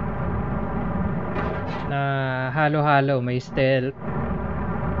 Na halo-halo, may stealth,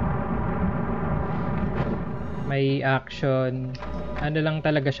 may action. Ano lang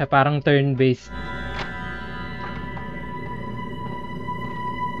talaga siya, parang turn-based.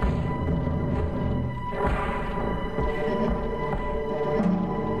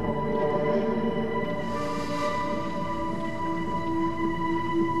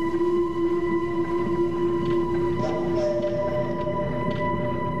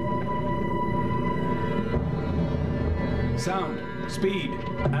 Sound, speed,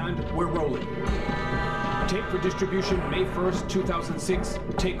 and we're rolling. Tape for distribution May 1st, 2006,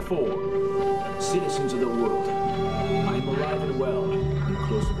 take 4. Citizens of the world, I am alive and well, and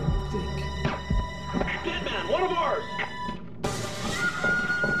closer than you think. Dead man, one of ours!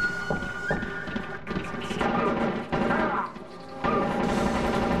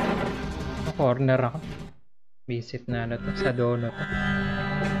 Corner ako. Visit na ano to, sa dono to.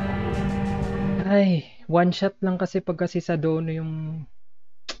 Ay, one shot lang kasi pag kasi sa dono yung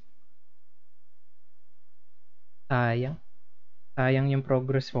sayang. Sayang yung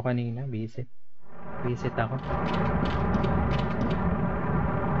progress ko kanina, visit. Visit ako.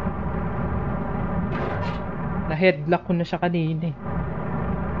 Na-headlock ko na siya kanina eh.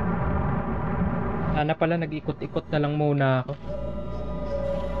 Sana pala nag-ikot-ikot na lang muna ako.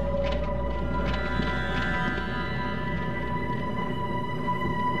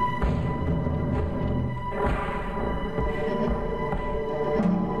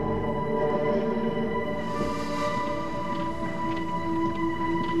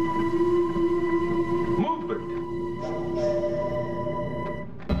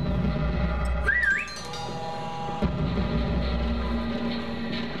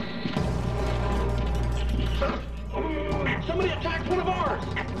 Somebody attacked one of ours!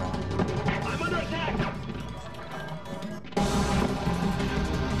 I'm under attack!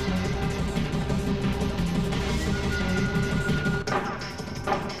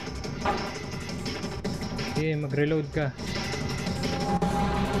 Okay, mag-reload ka.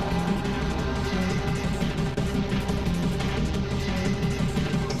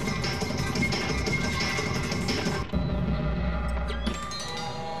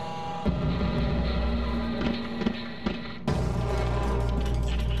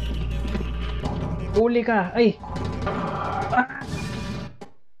 Huli ka! Ay! Ah!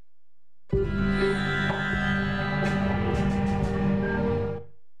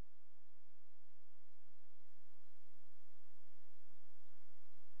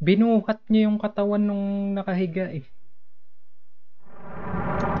 Binuhat niya yung katawan nung nakahiga eh.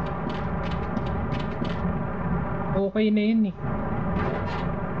 Okay na yun eh.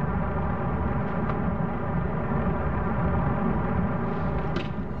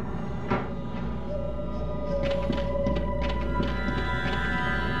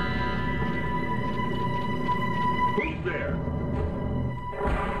 Who's there?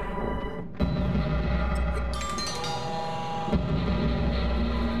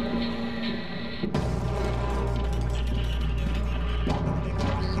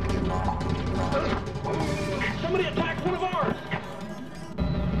 Somebody attacked one of ours!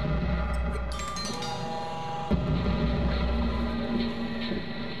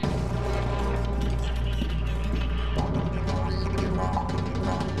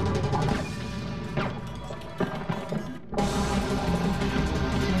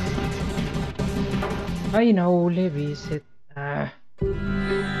 Ay, nahuli, visit. Ah.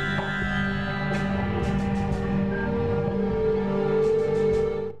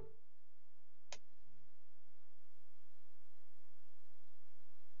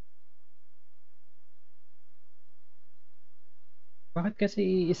 Bakit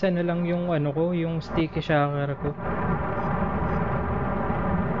kasi isa na lang yung ano ko, yung sticky shocker ko?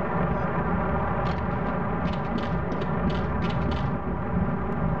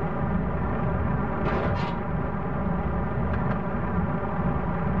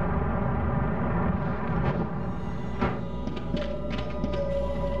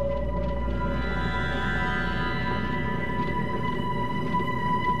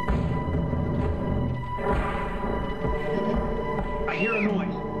 I hear a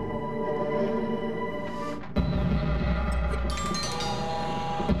noise.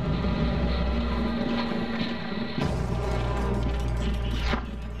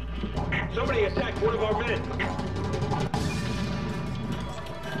 Somebody attacked one of our men.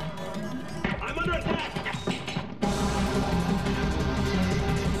 I'm under attack.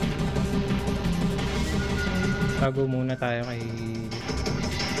 Bago muna tayo kay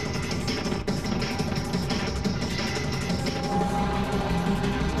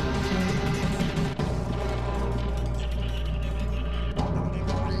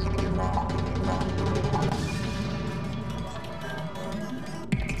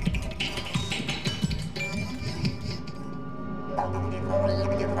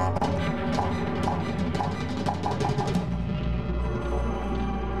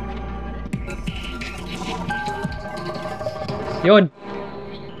yun.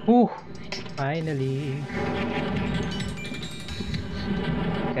 Finally.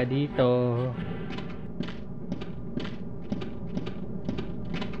 Ka dito.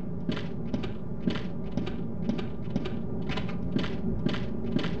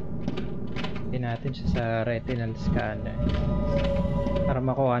 Tingnan natin siya sa retinal scanner para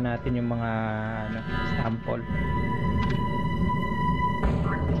makuha natin yung mga sample.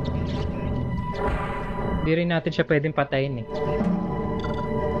 Hindi rin natin siya pwedeng patayin eh.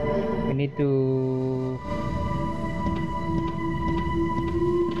 We need to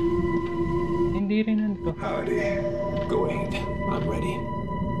hindi rin nandito. Howdy. Go ahead. I'm ready.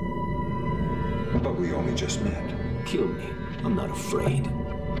 But we only just met. Kill me. I'm not afraid.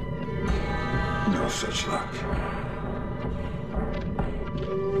 No such luck.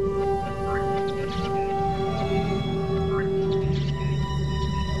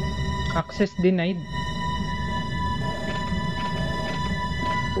 Access denied.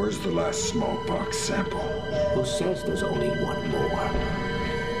 Where's the last smallpox sample? Who says there's only one more?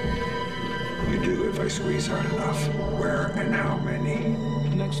 You do if I squeeze hard enough. Where and how many?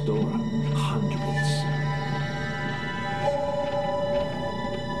 Next door. Hundreds.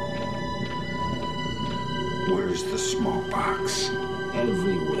 Where's the smallpox?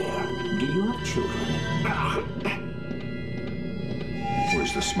 Everywhere. Do you have children?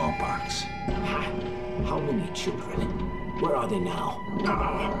 Where's the smallpox? How many children? Where are they now?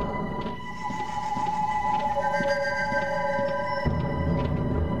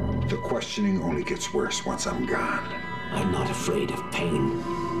 The questioning only gets worse once I'm gone. I'm not afraid of pain.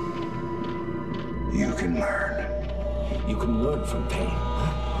 You can learn. You can learn from pain.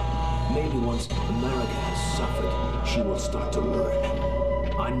 Maybe once America has suffered, she will start to learn.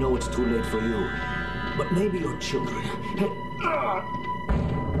 I know it's too late for you, but maybe your children.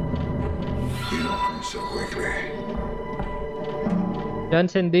 You don't think so quickly.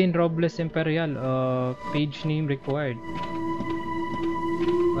 Johnson Dane Robles Imperial, page name required.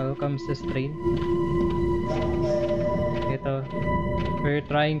 Welcome sa stream. Ito, we're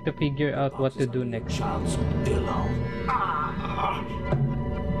trying to figure out what to do next. Child's pillow.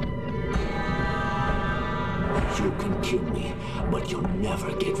 You can kill me, but you'll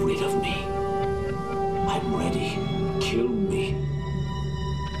never get rid of me. I'm ready. Kill me.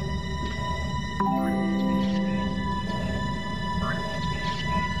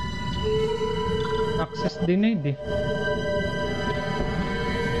 Access denied eh.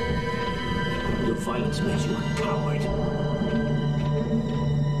 Your violence makes you a coward.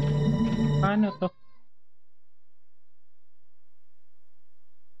 Paano to?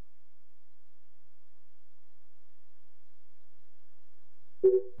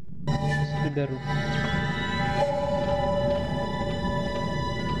 To the roof.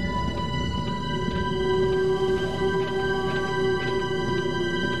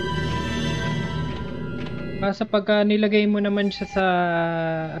 Sa pagka nilagay mo naman siya sa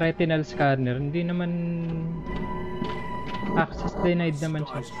retinal scanner, hindi naman access denied naman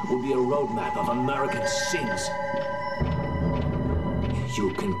siya. Will be a roadmap of American sins.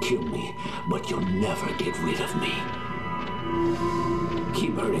 You can kill me, but you'll never get rid of me.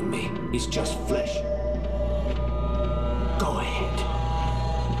 Keep hurting me. It's just flesh. Go ahead.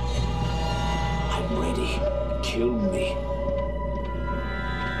 I'm ready. Kill me.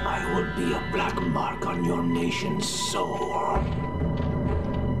 I will be a black mark on your nation's soul.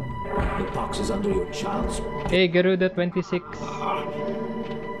 The box is under your child's. Hey, Garuda 26.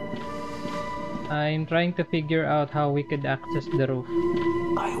 I'm trying to figure out how we could access the roof.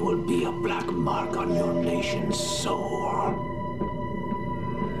 I will be a black mark on your nation's soul.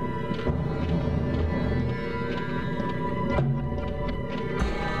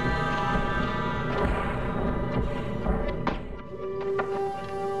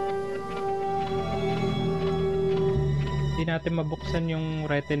 Hindi natin mabuksan yung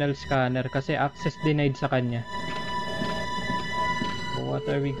retinal scanner kasi access denied sa kanya. So what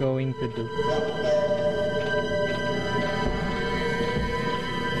are we going to do?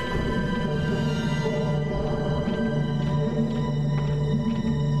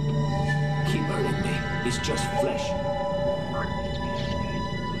 Keep hurting me. It's just flesh.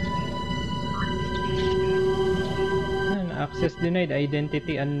 Access denied,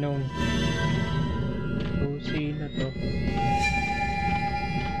 identity unknown. So, sino to?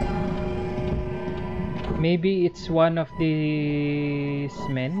 Maybe it's one of these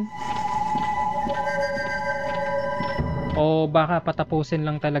men? O baka patapusin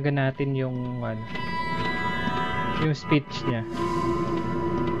lang talaga natin yung ano, yung speech niya.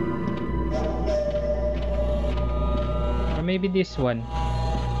 Or maybe this one.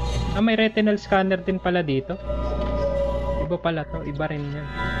 Ah, may retinal scanner din pala dito. Iba pala to, iba rin yan.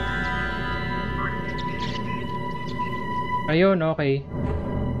 Ayun, okay.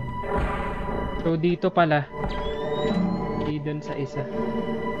 So dito pala. Di dun sa isa.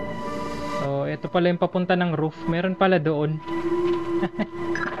 So ito pala yung papunta ng roof. Meron pala doon.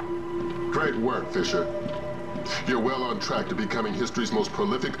 Great work, Fisher. You're well on track to becoming history's most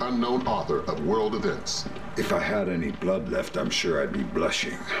prolific unknown author of world events. If I had any blood left, I'm sure I'd be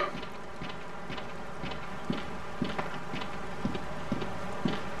blushing.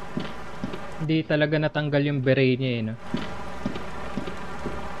 Hindi talaga natanggal yung beret niya eh, no?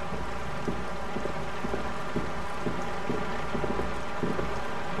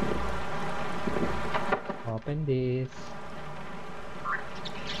 Open this.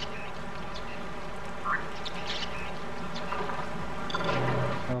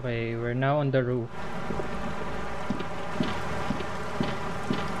 Okay, we're now on the roof.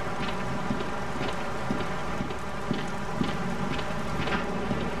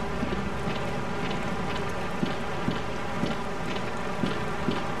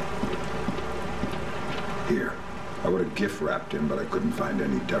 Here, I would have gift wrapped him, but I couldn't find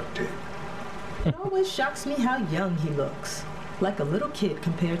any duct tape. It always shocks me how young he looks. Like a little kid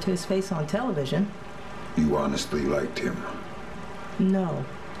compared to his face on television. You honestly liked him? No.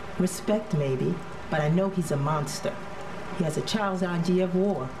 Respect maybe, but I know he's a monster. He has a child's idea of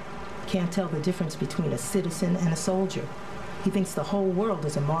war. Can't tell the difference between a citizen and a soldier. He thinks the whole world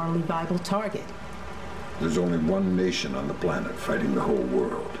is a morally viable target. There's only one nation on the planet fighting the whole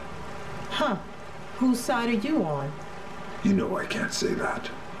world. Huh. Whose side are you on? You know I can't say that.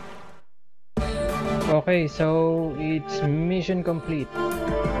 Okay, so it's mission complete.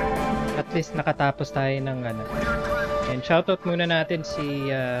 At least nakatapos tayo ng ano. And shoutout muna natin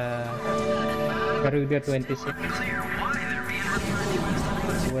si Garuda 26.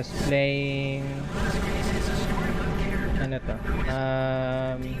 Who was playing ano to?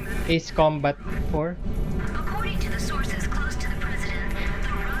 Ace Combat 4. According to the sources close to the president,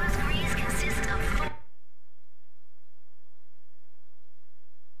 the raspberries consist of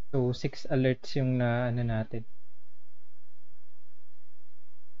So 6 alerts yung na ano natin.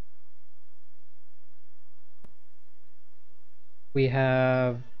 We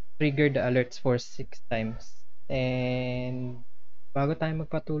have triggered the alerts for 6 times. And bago tayo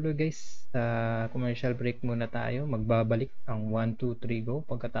magpatuloy guys, sa commercial break muna tayo. Magbabalik ang 1, 2, 3 go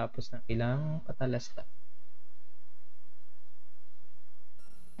pagkatapos ng ilang katalasta.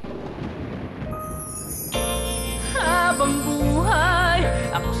 Habang buhay,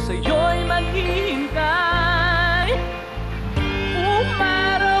 ako sa'yo'y maghihintay.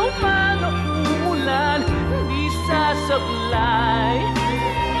 Umaraw man o umulan, di sasablay.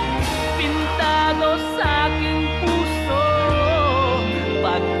 Pintado sa aking puso,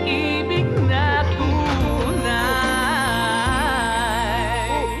 pag-ibig na tunay.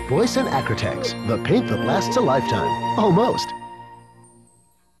 Voice and Acrotex, the paint that lasts a lifetime. Almost.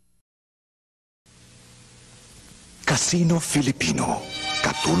 Casino Filipino,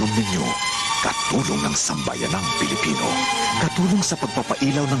 katulong ninyo, katulong ng sambayanang Pilipino, katulong sa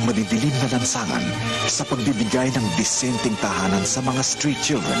pagpapailaw ng madidilim na lansangan, sa pagbibigay ng disenteng tahanan sa mga street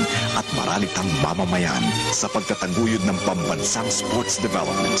children at maralitang mamamayan, sa pagtataguyod ng pambansang sports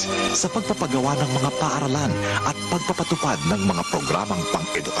development, sa pagpapagawa ng mga paaralan at pagpapatupad ng mga programang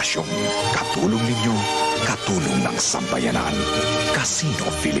pang-edukasyon. Katulong ninyo, katulong ng sambayanan.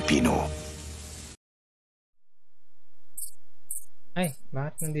 Casino Filipino. Ay,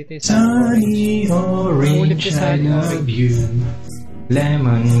 bakit nandito yung Sunny orange, I love you.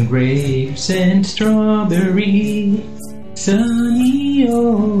 Lemon, grapes, and strawberry. Sunny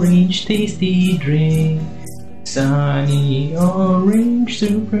orange, tasty drink. Sunny orange,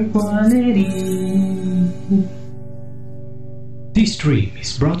 super quality. This stream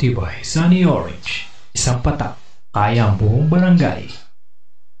is brought to you by Sunny Orange. Isang patak, kaya ang buong barangay.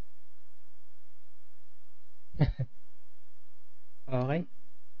 Okay,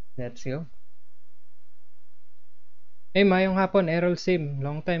 let's go. Hey, mayong hapon, Errol Sim.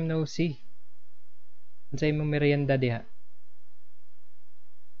 Long time no see. Ansay mo merienda diha.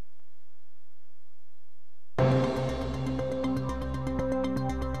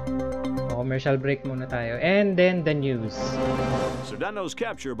 commercial break muna tayo. And then the news. Sedano's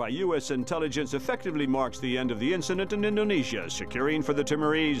capture by U.S. intelligence effectively marks the end of the incident in Indonesia, securing for the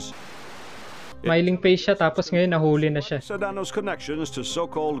Timorese. Smiling face siya, tapos ngayon nahuli na siya. Sedano's connections to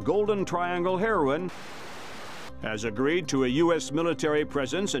so-called Golden Triangle heroin has agreed to a U.S. military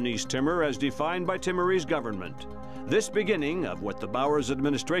presence in East Timor as defined by Timorese government. This beginning of what the Bowers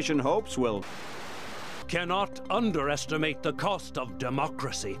administration hopes will cannot underestimate the cost of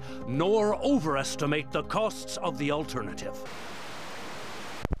democracy, nor overestimate the costs of the alternative.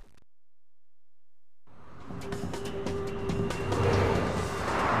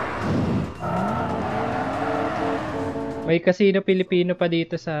 May casino Pilipino pa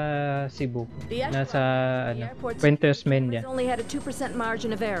dito sa Cebu. Nasa Puentes Menya. Only had a 2%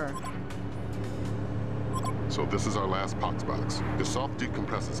 margin of error. So this is our last pox box. If soft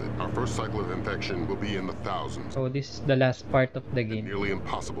decompresses it, our first cycle of infection will be in the thousands. So this is the last part of the game. Nearly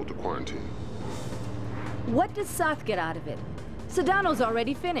impossible to quarantine. What does Soth get out of it? Sedano's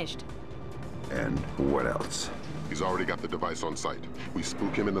already finished. And what else? He's already got the device on site. We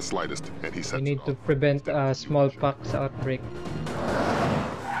spook him in the slightest, and he sets We need to prevent a smallpox outbreak.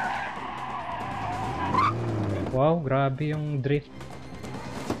 Wow, grabe yung drift.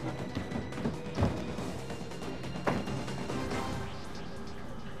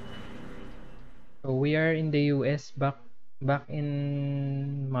 So we are in the US, back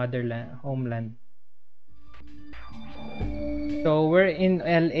in homeland. So we're in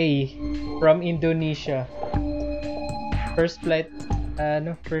LA from Indonesia. First flight,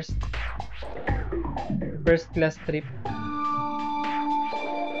 first class trip.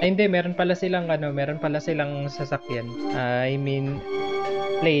 Ay, hindi, meron pala silang sasakyan. I mean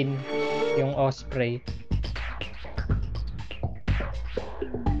plane, yung Osprey.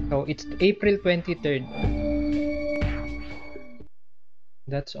 So it's April 23rd.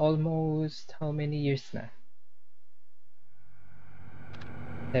 That's almost how many years na?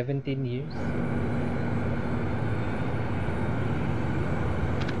 17 years.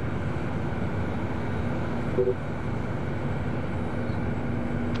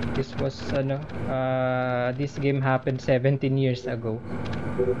 This was this game happened 17 years ago.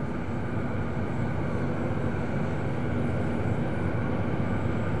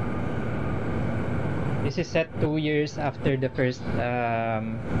 This is set 2 years after the first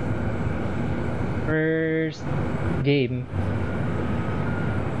game.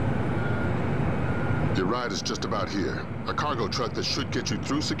 Your ride is just about here. A cargo truck that should get you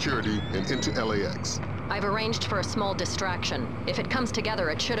through security and into LAX. I've arranged for a small distraction. If it comes together,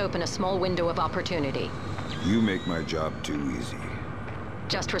 it should open a small window of opportunity. You make my job too easy.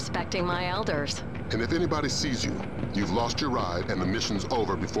 Just respecting my elders. And if anybody sees you, you've lost your ride and the mission's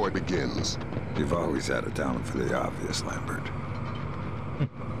over before it begins. You've always had a talent for the obvious, Lambert.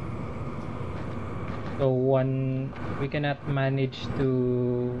 So we cannot manage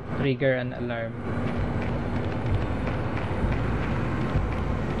to trigger an alarm.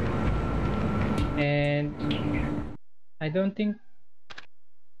 And I don't think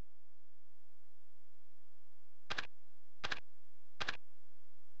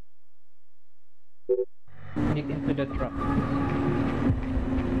sneak into the truck.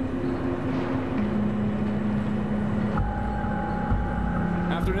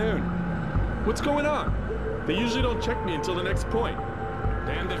 Afternoon. What's going on? They usually don't check me until the next point.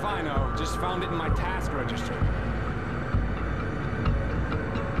 Damned if I know. Just found it in my task register.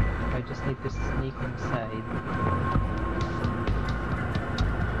 I just need to sneak inside.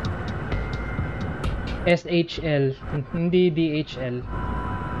 SHL, hindi DHL.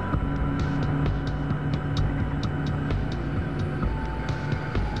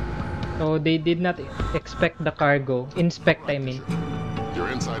 So they did not expect the cargo. Inspect, I mean. You're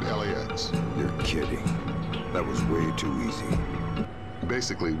inside LAX. You're kidding. That was way too easy.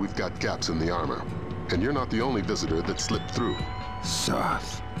 Basically, we've got gaps in the armor. And you're not the only visitor that slipped through.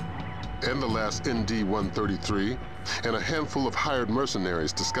 Soth. And the last ND-133, and a handful of hired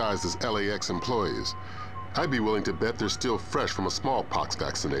mercenaries disguised as LAX employees. I'd be willing to bet they're still fresh from a smallpox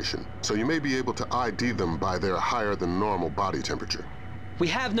vaccination, so you may be able to ID them by their higher than normal body temperature. We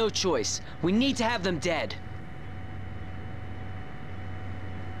have no choice. We need to have them dead.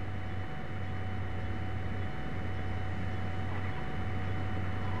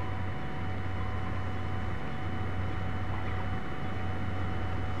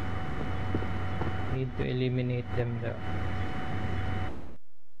 Need to eliminate them though.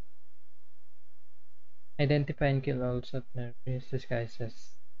 Identify and kill all submarines disguised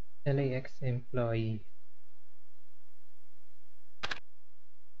as LAX employee.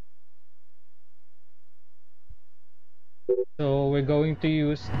 So we're going to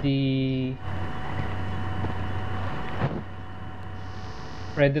use the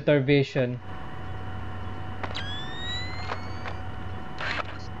Predator Vision.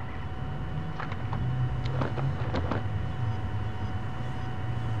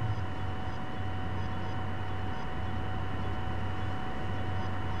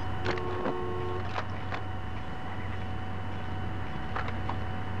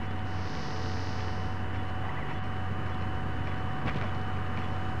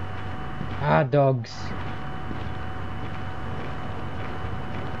 Ah, dogs.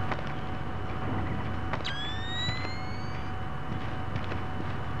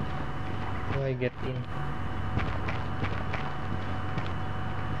 How do I get in?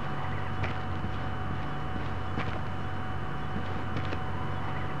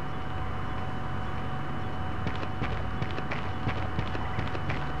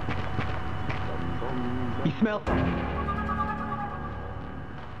 You smell something.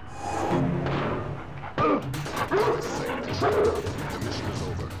 The mission is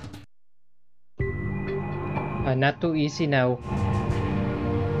over. Not too easy now.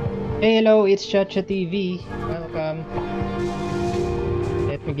 Hey, hello, it's Chacha TV. Welcome.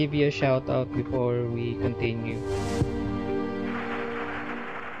 Let me give you a shout out before we continue.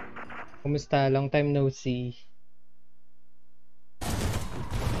 Kumusta? Long time no see.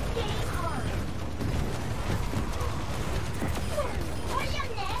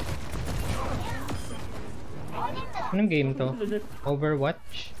 Anong game to?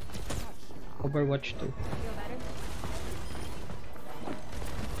 Overwatch? Overwatch 2.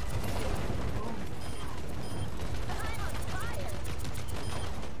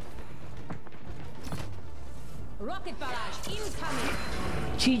 Rocket barrage incoming.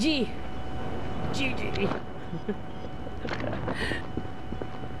 GG. GG.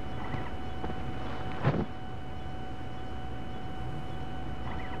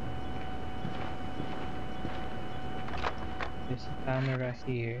 There's a camera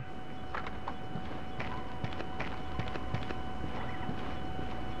here.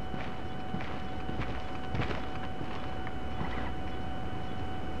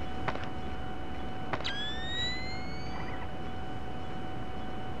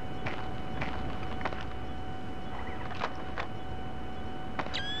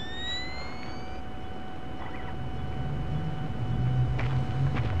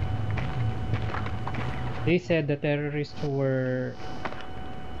 They said the terrorists who were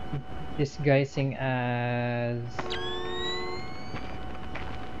disguising as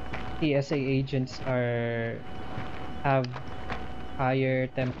TSA agents have higher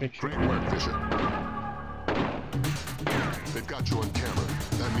temperature. Great work, Fisher. They've got you on camera.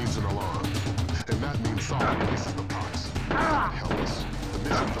 That means an alarm. And that means Saul releases the pox. God help us. The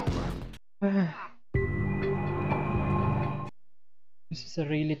mission's over. This is a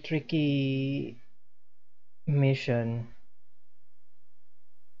really tricky mission.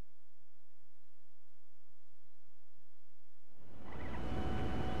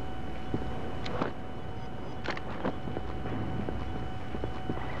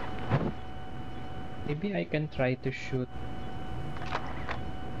 Maybe I can try to shoot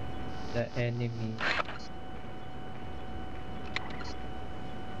the enemy.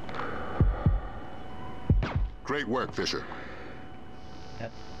 Great work, Fisher. Yeah.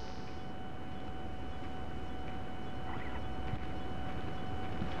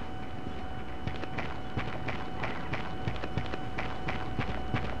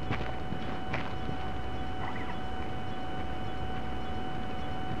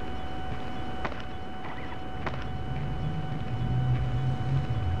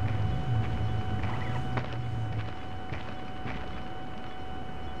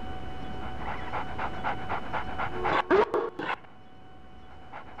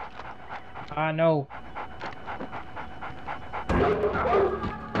 Ah, no.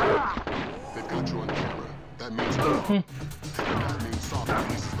 They've got you on camera. That means that means Saul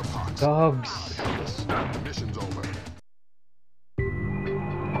releases the pox. Dogs. The mission's over.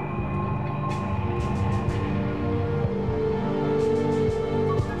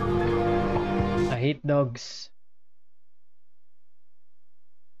 I hate dogs.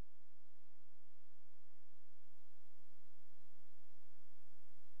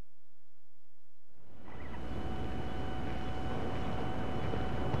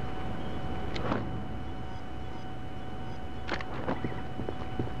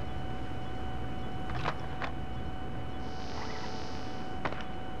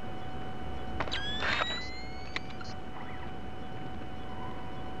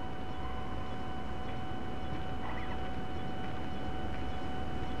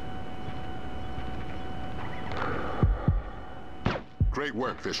 Great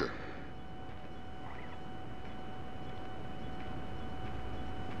work, Fisher.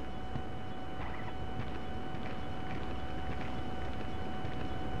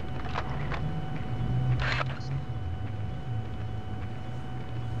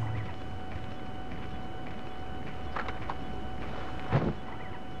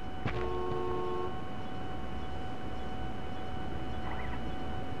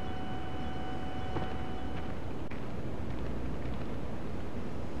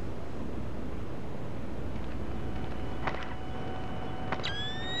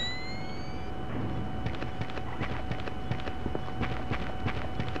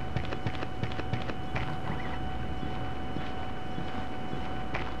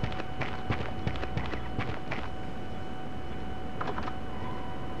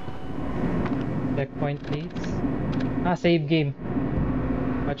 Checkpoint please. Ah, save game.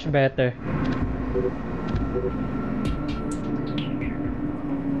 Much better.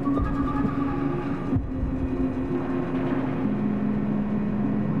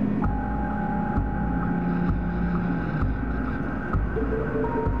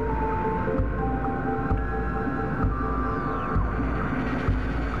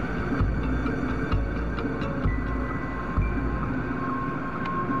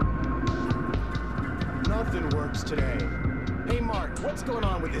 Nothing works today. Hey, Mark, what's going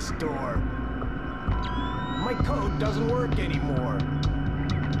on with this door? My code doesn't work anymore.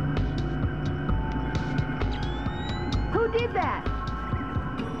 Who did that?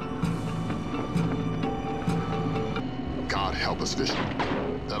 God help us, Fisher.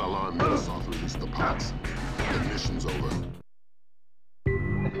 That alarm never soft released the pots. The mission's over.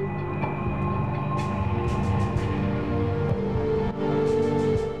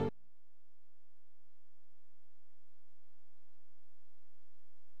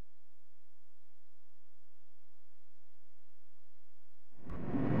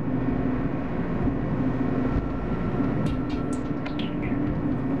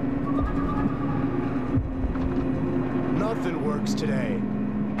 Nothing works today.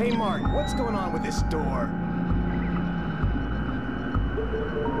 Hey, Mark, what's going on with this door?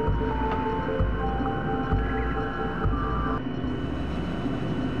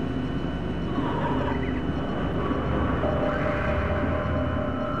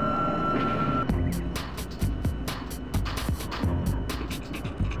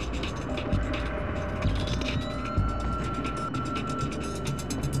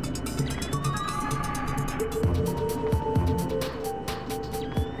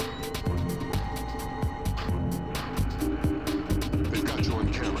 They've got you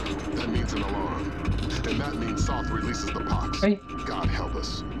on camera. That means an alarm. And that means Soth releases the pox. Hey. God help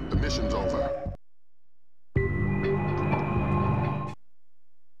us. The mission's over.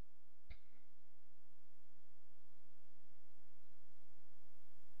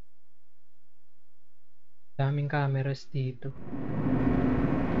 Daming cameras dito.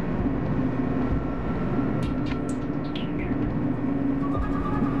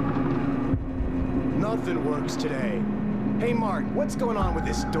 Nothing works today. Hey, Mark, what's going on with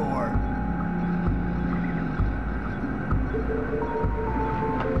this door?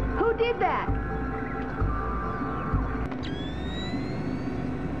 Who did that?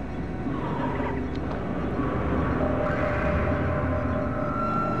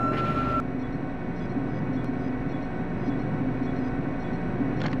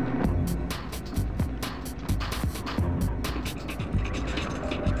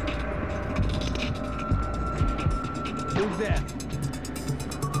 Who's that?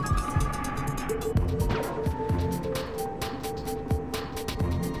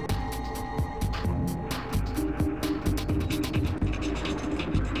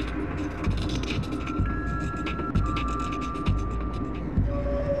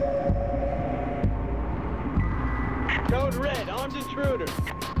 Code red, armed intruder.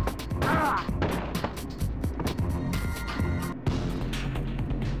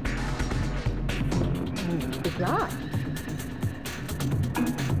 It's not.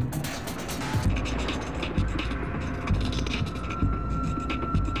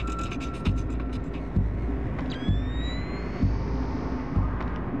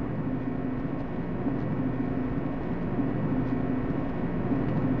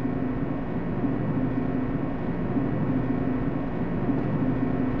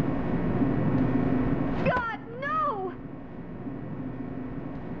 God, no!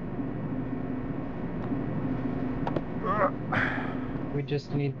 We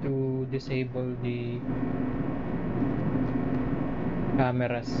just need to disable the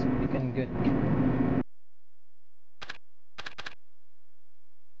cameras. We can get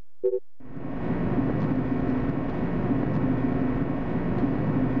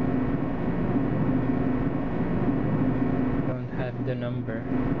the number.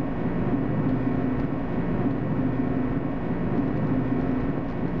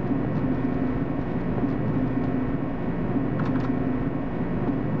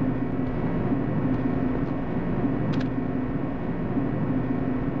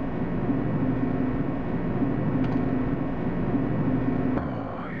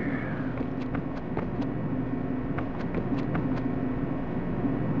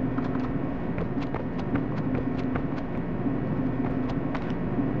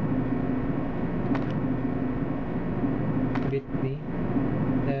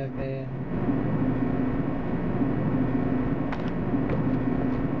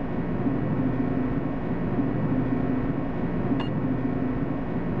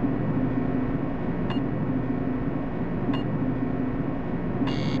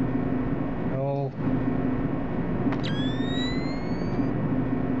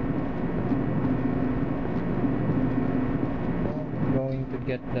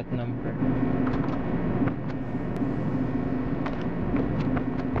 Get that number.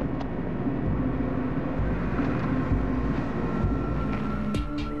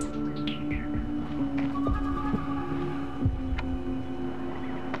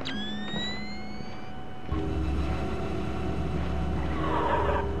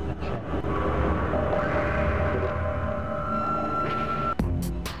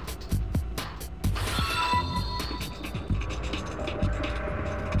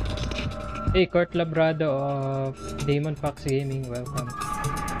 Hey, Court Labrado of Damon Fox Gaming, welcome.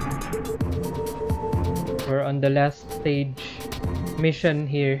 We're on the last stage mission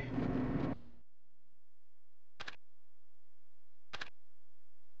here.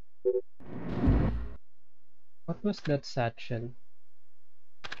 What was that satchel?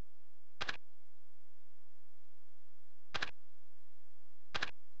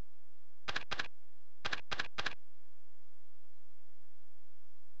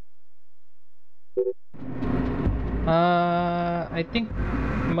 I think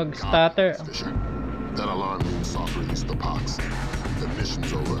mag-stutter. That alarm means soft release the pox. The mission's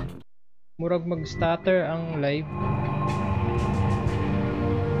over. Murag mag-stutter ang live.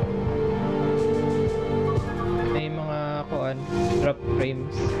 May mga kuan drop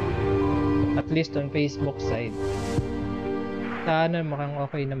frames. At least on Facebook side. Sana mukhang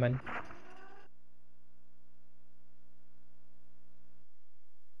okay naman.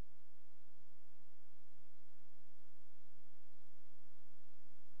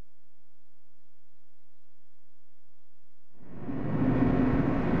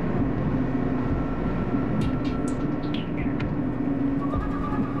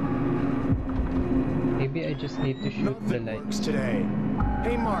 Just need to shoot the lights today.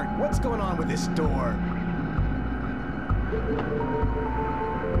 Hey Mark, what's going on with this door?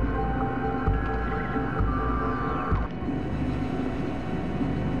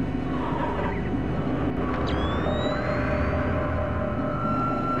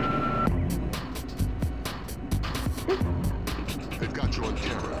 They've got you on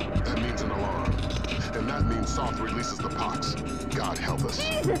camera. That means an alarm. And that means Soft releases the pox. God help us.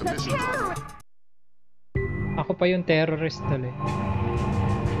 The mission's over. Ako pa yung terrorist tol eh.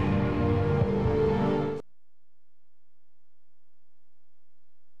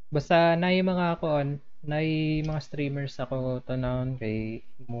 Basta na yung mga mga streamers ako tanawon kay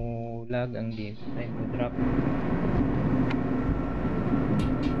mo lag ang game. Ay mo drop.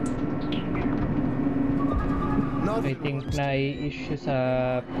 I think na issue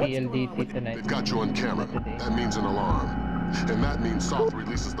sa PLDT tonight. They've got you on camera. That means an alarm. And that means Soft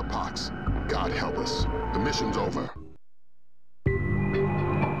releases the pox. God help us. The mission's over.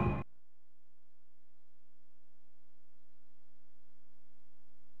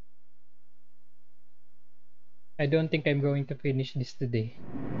 I don't think I'm going to finish this today.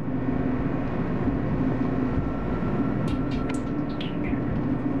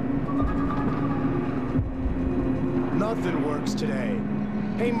 Nothing works today.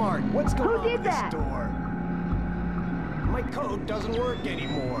 Hey Mark, what's going on with this door? My code doesn't work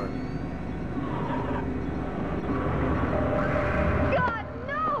anymore. God,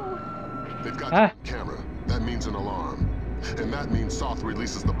 no! They've got camera. That means an alarm. And that means Soft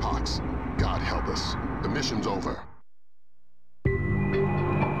releases the pox. God help us. The mission's over.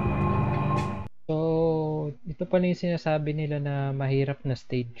 So, ito pala yung sinasabi nila na mahirap na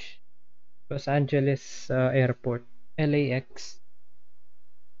stage. Los Angeles Airport. LAX.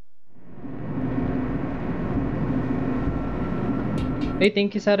 Hey,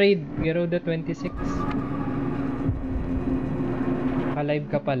 thank you sa raid. Gero the 26. Ka-live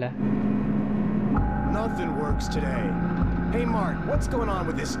ka pala. Nothing works today. Hey Mark, what's going on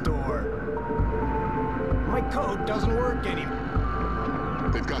with this door? My code doesn't work anymore.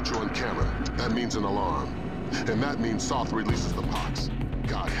 They've got you on camera. That means an alarm. And that means Soth releases the pox.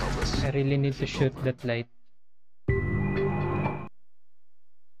 God help us. I really need to shoot that light.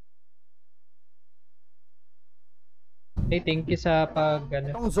 Hey, thank you sa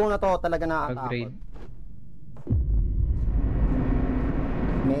Itong zone na to talaga nakakatakot.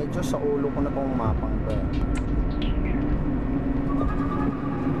 Medyo sa ulo ko na tong mapang to.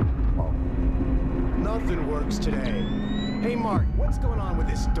 Nothing works today. Hey Mark, what's going on with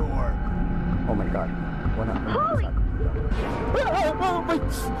this door? Oh my god. Holy!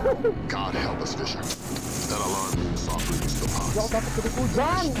 God help us, Fisher. That alarm means Soth releases the pox.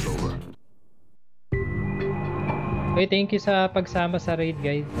 It's over. Hey, thank you sa pagsama sa raid,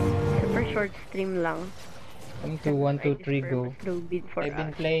 guys. Super short stream lang. 1, 2, 1, 2, 3, go. I've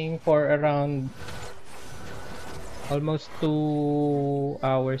been playing for around almost 2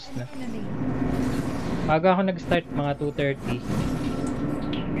 hours na. Aga ako nag-start, mga 2:30.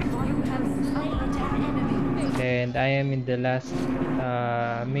 And I am in the last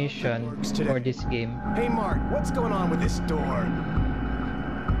mission for this game. Hey Mark, what's going on with this door?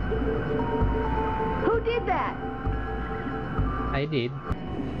 Who did that? I did.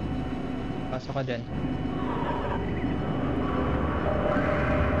 Pasok ka dyan.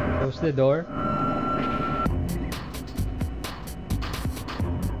 Close the door.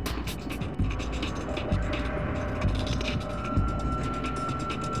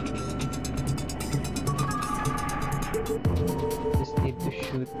 Just need to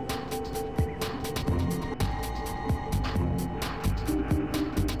shoot.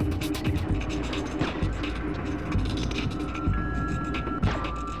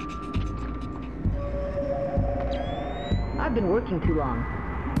 I've been working too long.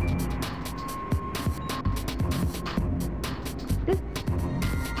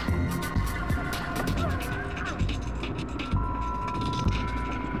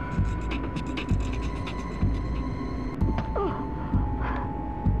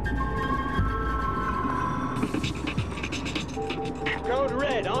 Code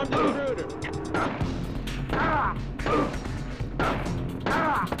red, armed intruder.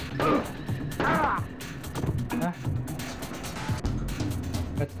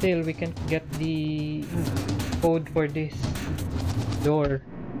 But still, we can get the code for this door.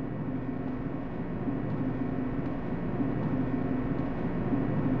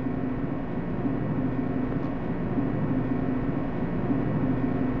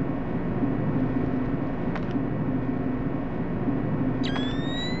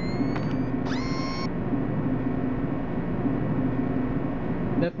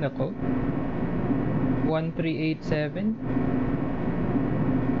 That na code? 1387?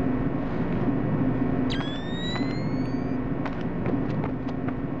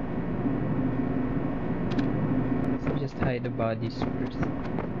 Just hide the bodies first.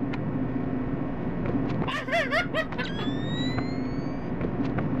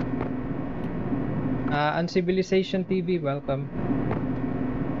 Uncivilization TV, welcome.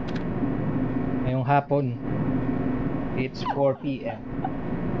 Ngayong hapon, it's 4 PM.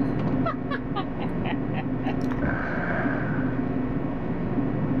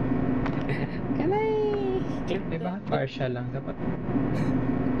 Diba? Partial lang dapat.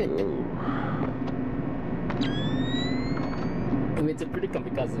 It's a pretty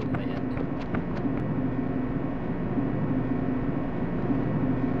kamikaze na yan.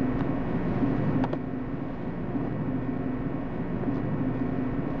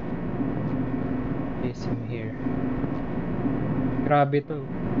 Place him here. Grabe to.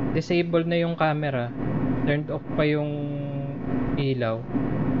 Disabled na yung camera. Turned off pa yung ilaw.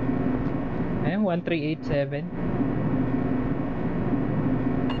 Ayan, 1387.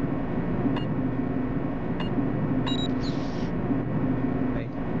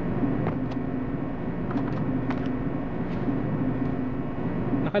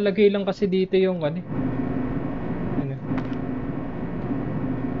 Nakalagay lang kasi dito yung ano.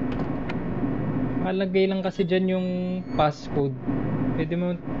 Nakalagay lang kasi dyan yung passcode. Pwede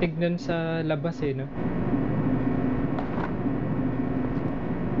mo tignan sa labas eh, no?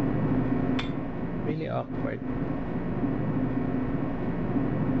 Really awkward.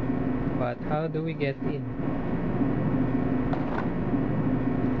 But how do we get in?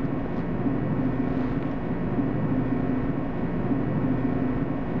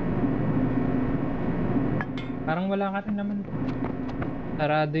 Parang wala ka rin naman.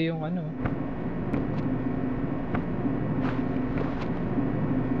 Sarado yung ano.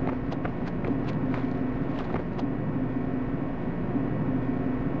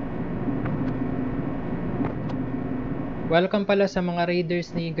 Welcome pala sa mga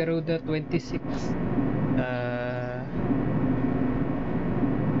raiders ni Garuda 26.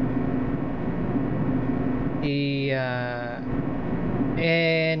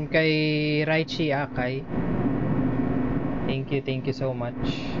 And kay Raichi Akai, thank you so much.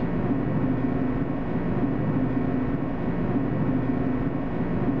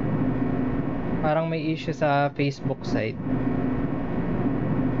 Parang may issue sa Facebook site.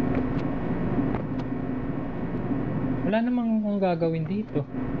 Wala namang kung gagawin dito.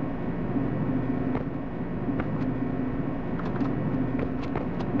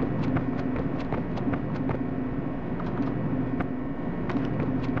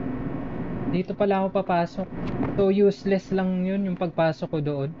 Dito pala ako papasok. So useless lang yun yung pagpasok ko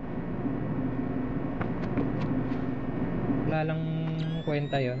doon. Wala lang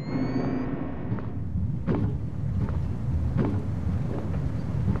kwenta yun.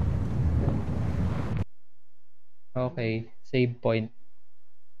 Okay, save point.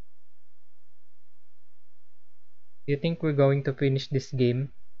 Do you think we're going to finish this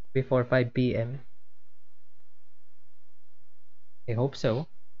game before 5 p.m? I hope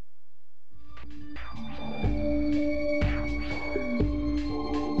so.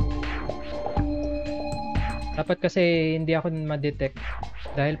 Dapat kasi hindi ako ma-detect.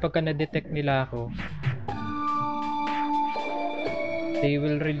 Dahil pagka na-detect nila ako, they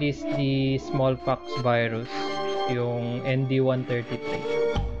will release the smallpox virus, yung ND133.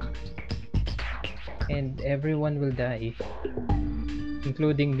 And everyone will die,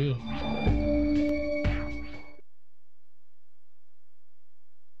 including me.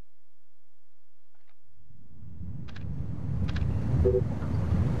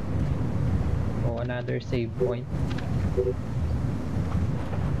 Oh, another save point.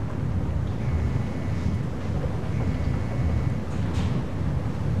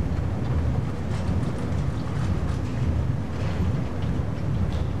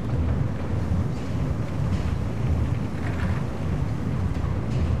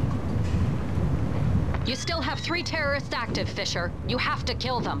 You still have 3 terrorists active, Fisher. You have to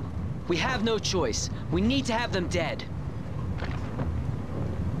kill them. We have no choice. We need to have them dead.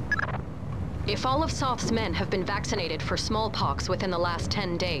 If all of Soth's men have been vaccinated for smallpox within the last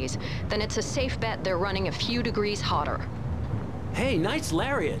 10 days, then it's a safe bet they're running a few degrees hotter. Hey, nice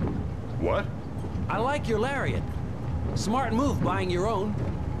lariat. What? I like your lariat. Smart move buying your own.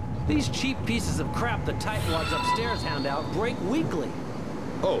 These cheap pieces of crap the tightwads upstairs hand out break weekly.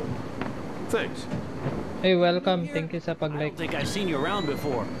 Oh, thanks. Hey, welcome. Thank you sa pag-like. I don't think I've seen you around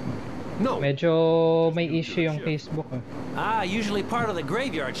before. No. Medyo may issue yung Facebook. Ah, usually part of the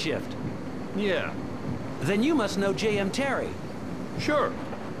graveyard shift. Yeah. Then you must know J.M. Terry. Sure.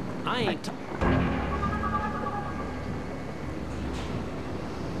 I ain't...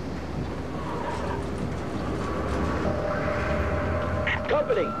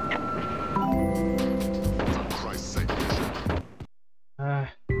 Company! For Christ's sake, Bishop.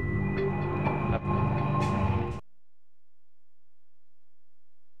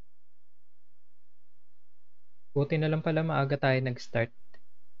 Buti na lang pala maaga tayo nag-start.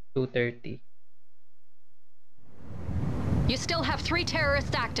 2:30. You still have 3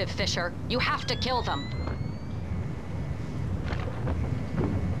 terrorists active, Fisher. You have to kill them.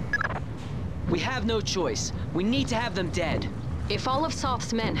 We have no choice. We need to have them dead. If all of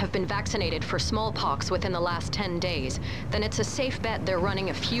Soth's men have been vaccinated for smallpox within the last 10 days, then it's a safe bet they're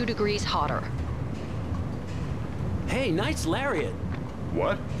running a few degrees hotter. Hey, nice lariat.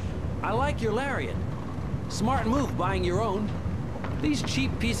 What? I like your lariat. Smart move buying your own. These cheap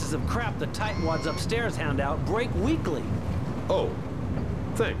pieces of crap the tightwads upstairs hand out break weekly. Oh,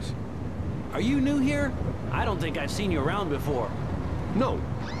 thanks. Are you new here? I don't think I've seen you around before. No,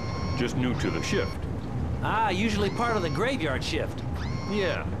 just new to the shift. Ah, usually part of the graveyard shift.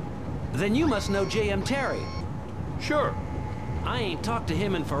 Yeah. Then you must know J.M. Terry. Sure. I ain't talked to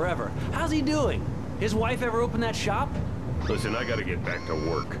him in forever. How's he doing? His wife ever open that shop? Listen, I gotta get back to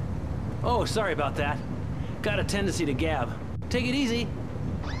work. Oh, sorry about that. Got a tendency to gab. Take it easy.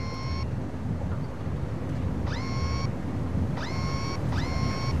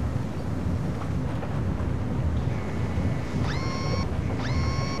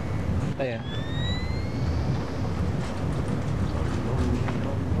 Ayan.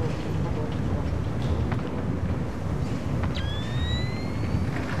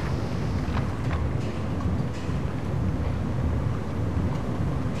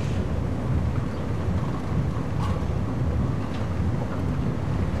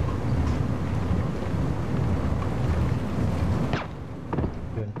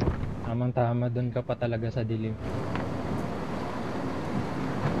 Tamang-tama, doon ka pa talaga sa dilim.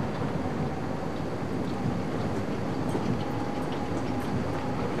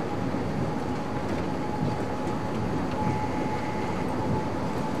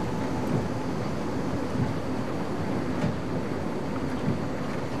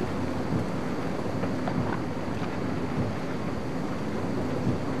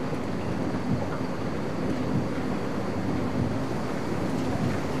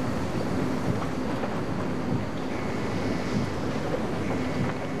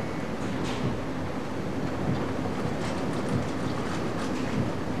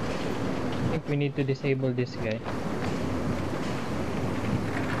 we need to disable this guy.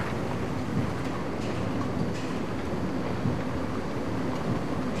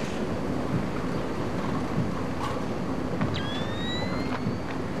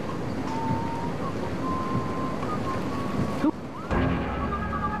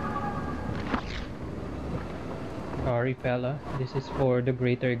 Sorry fella, this is for the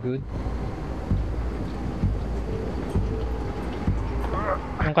greater good.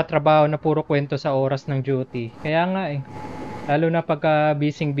 Yung katrabaho na puro kwento sa oras ng duty. Kaya nga eh. Lalo na pagka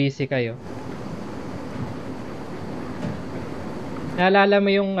busy kayo. Naalala mo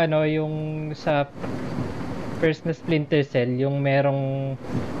yung ano, yung sa first na Splinter Cell, yung merong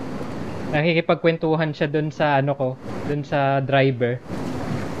nakikipagkwentuhan siya dun sa ano ko, dun sa driver.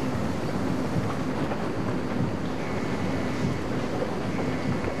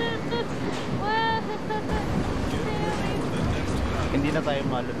 Hindi na tayo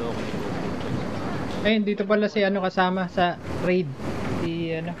maluloko. Eh, dito pala si ano kasama sa raid.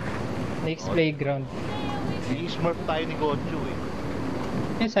 Si ano, next playground. I-smurf tayo ni Gochu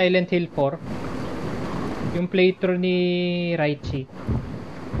eh. Silent Hill 4. Yung playthrough ni Raichi.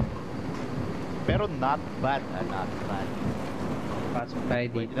 Pero not bad, not bad. Pasok tayo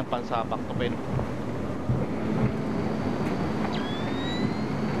dito. Pwede ng pansabak to, pero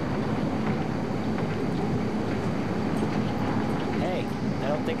hey, I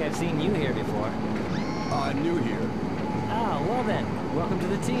don't think I've seen you here before. I'm new here. Ah, well then, welcome to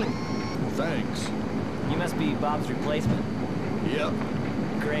the team. Thanks. You must be Bob's replacement. Yep.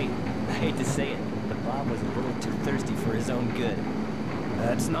 Great. I hate to say it, but Bob was a little too thirsty for his own good.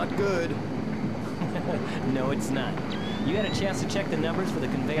 That's not good. No, it's not. You had a chance to check the numbers for the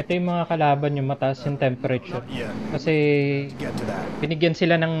conveyor. Ito yung mga kalaban yung mataas yung temperature. Kasi binigyan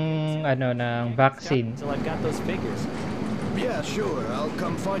sila ng ano, ng vaccine. So I've got those figures. Yeah, sure. I'll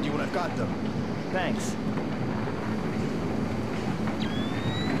come find you when I've got them. Thanks.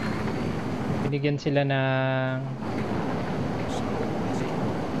 Binigyan sila ng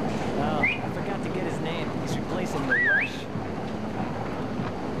Oh, I forgot to get his name. He's replacing the Rush.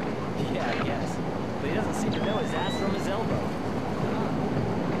 Yeah, I guess. But he doesn't seem to know his ass from his elbow.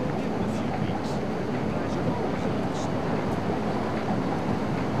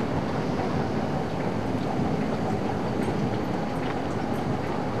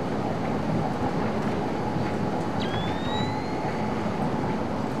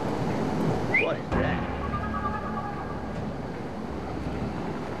 what is that?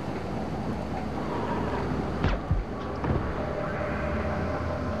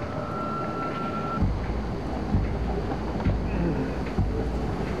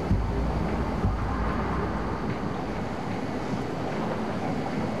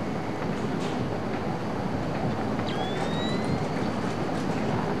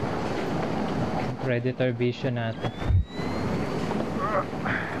 Predator vision natin.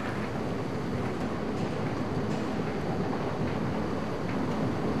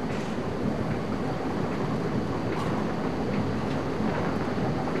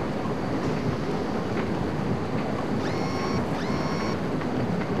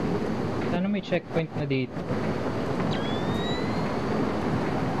 Sana may checkpoint na dito.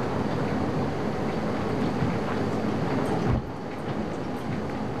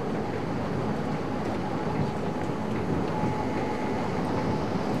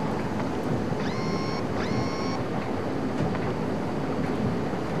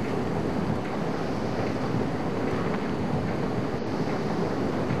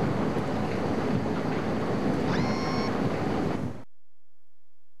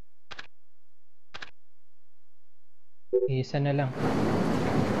 Isa na lang.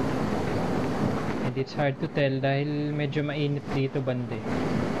 And it's hard to tell dahil medyo mainit dito bande.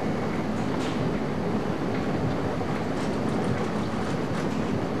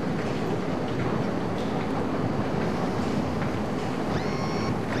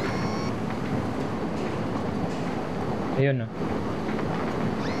 Ayun, no?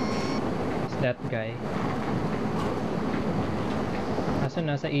 It's that guy. Kaso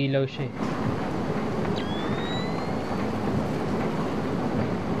nasa ilaw siya eh.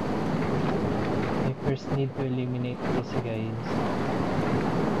 First need to eliminate these guys.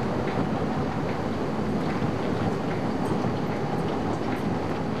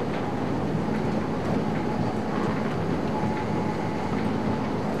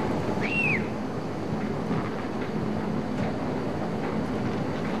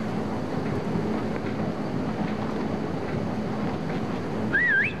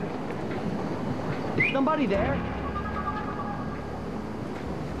 Is somebody there?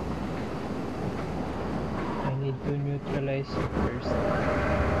 To neutralize it first.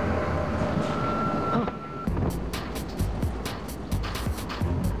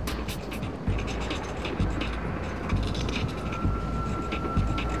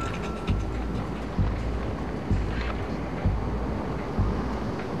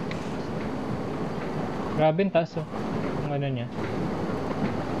 Grabe ang taas oh. Ang ano niya.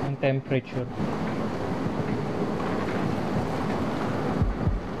 Ang temperature.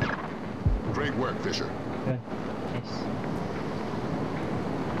 Great work, Fisher. Good. Nice.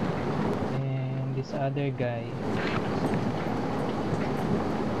 And this other guy.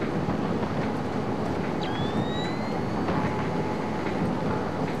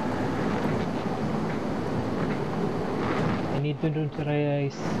 I need to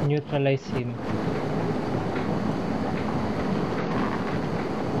neutralize him.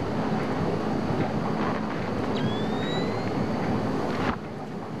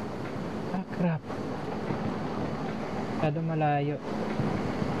 Crap. Masyado malayo.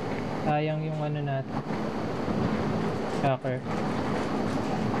 Sayang yung ano natin. Shocker.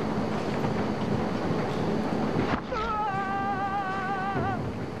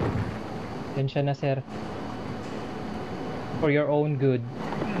 Tensya na, sir. For your own good.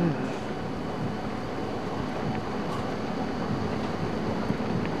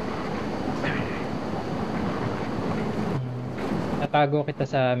 Natago kita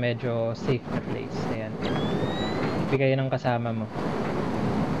sa medyo safe na place. Ayan. Bigay ng kasama mo.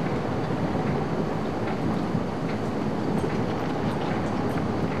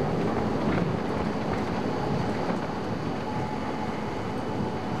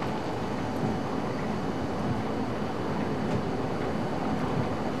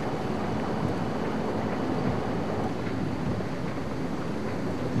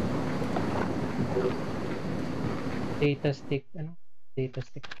 Data stick, ano? Data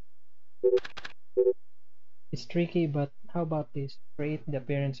stick. It's tricky, but how about this? Create the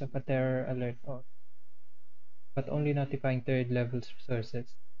appearance of a terror alert or but only notifying third level sources.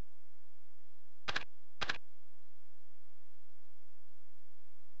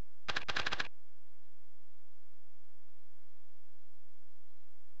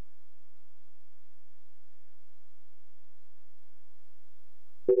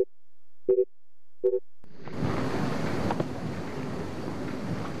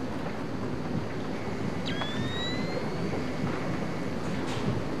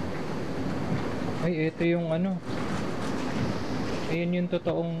 Ay, ito yung ano. Ayun yung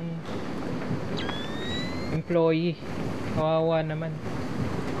totoong employee. Kawawa naman.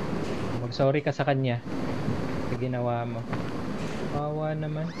 Mag-sorry ka sa kanya sa ginawa mo. Kawawa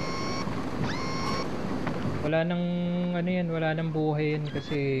naman. Wala nang ano yan, wala nang buhay yan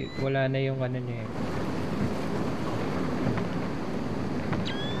kasi wala na yung ano niya.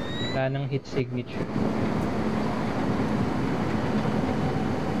 Wala nang hit signature.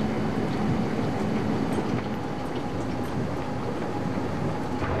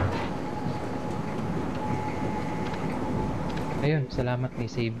 Ayun, salamat may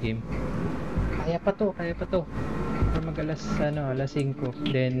save game. Kaya pa to. Para mag-alas 5.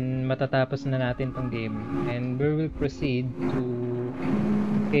 Then matatapos na natin tong game. And we will proceed to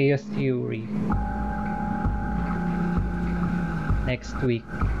Chaos Theory next week.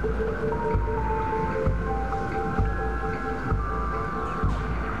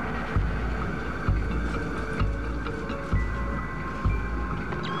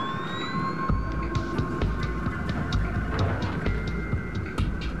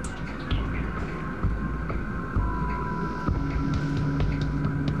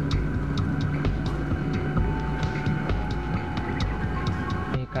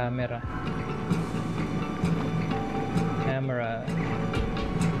 Camera.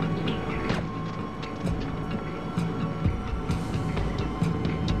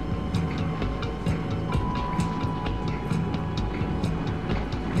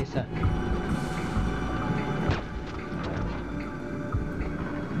 Isa.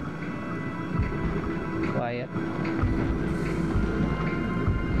 Quiet.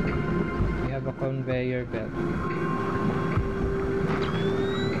 We have a conveyor belt.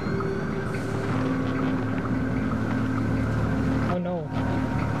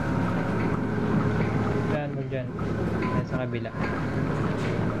 Dyan. Ayan sa kabila.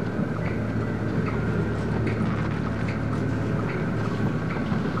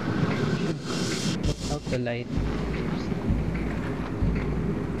 Put out the light.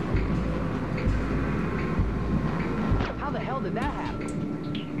 How the hell did that happen?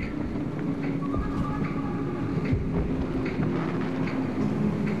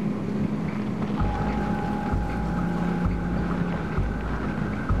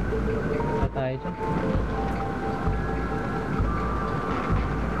 Tayo dyan.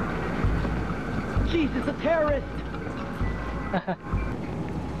 Jesus, a terrorist!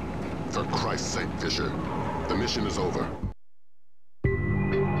 For Christ's sake, Fisher. The mission is over.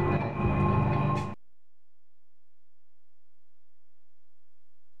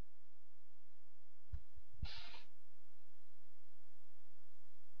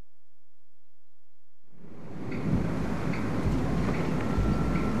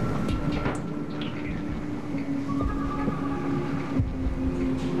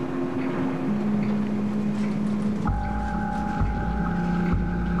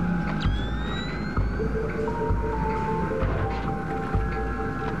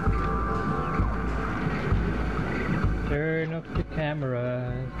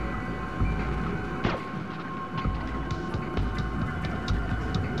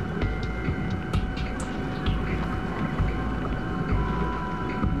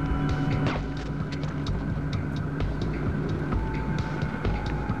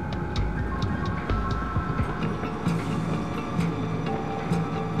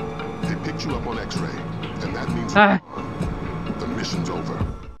 X-ray, and that means the mission's over.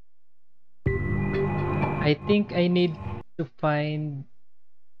 I think I need to find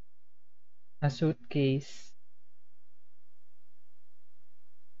a suitcase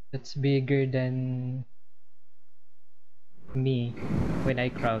that's bigger than me when I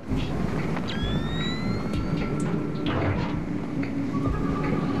crouch.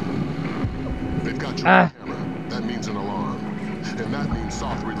 They've got you on camera. That means an alarm. And that means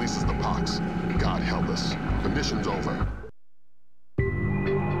Soth releases the pox. God help us. The mission's over.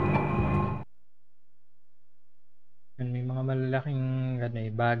 And may mga malalaking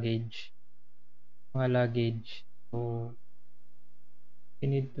baggage. Mga luggage. So, you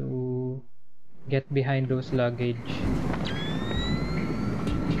need to get behind those luggage.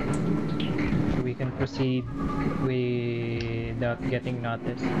 So we can proceed without getting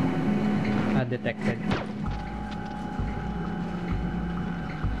noticed. Detected.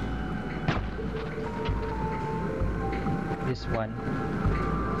 This one.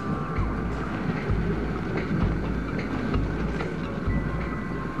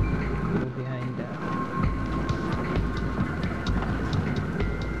 Go behind that.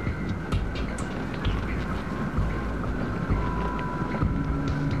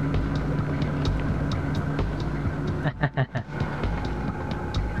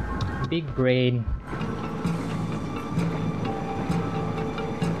 Big brain.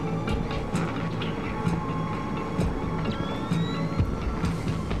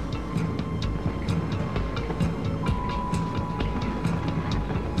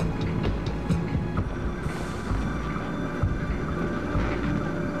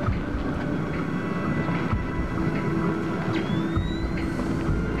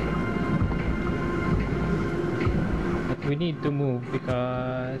 We need to move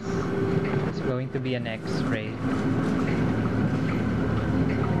because it's going to be an X-ray.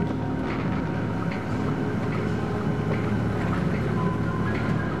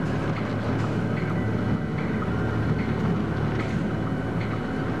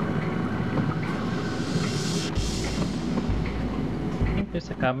 I think there's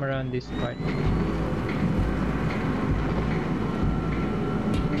a camera on this part.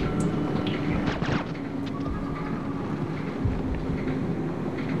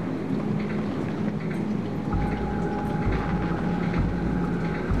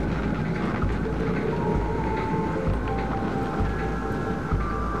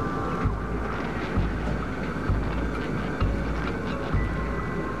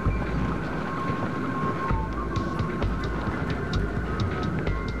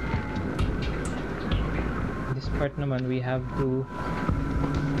 Part naman we have to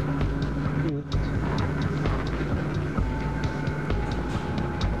shoot.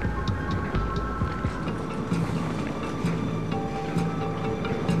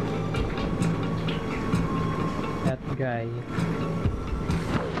 That guy.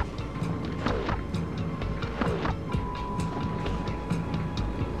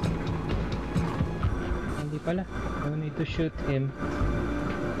 Hindi pala. No need to shoot him.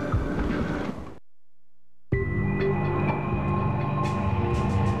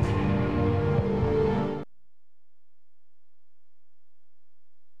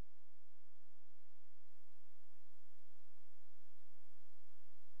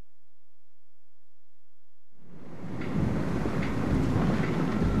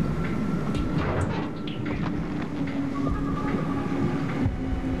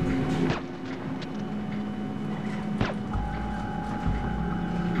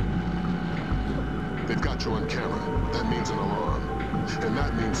 They've got you on camera. That means an alarm. And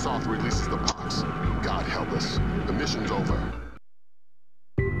that means Soth releases the pox. God help us. The mission's over.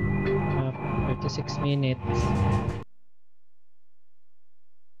 36 minutes.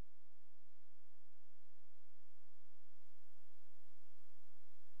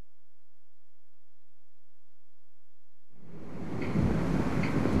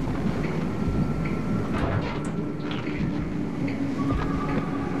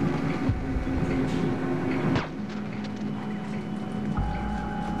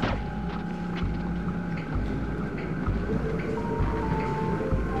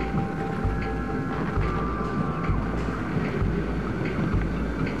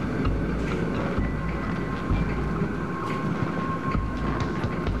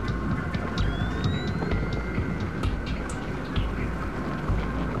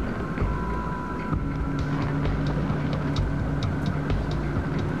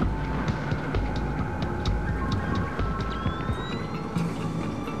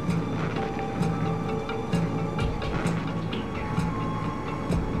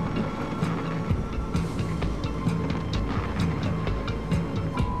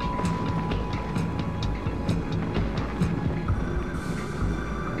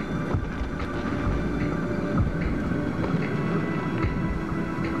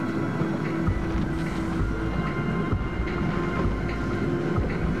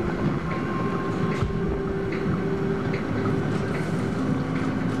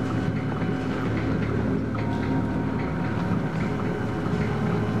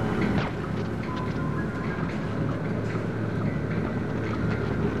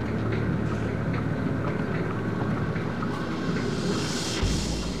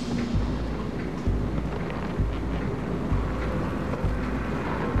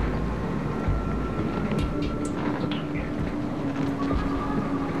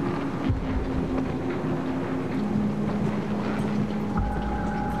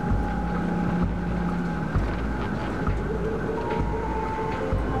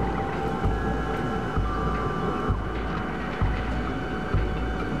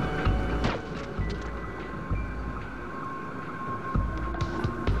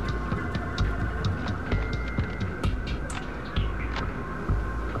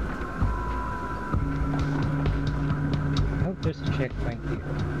 checkpoint here.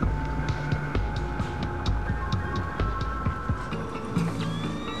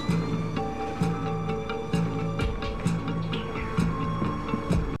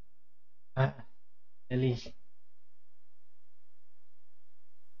 Ah, dali.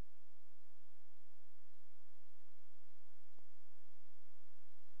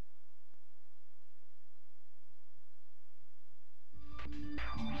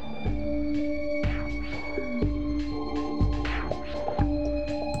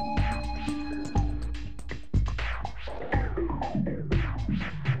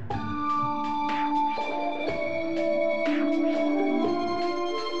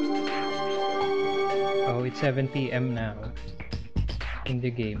 Oh, it's 7 PM now in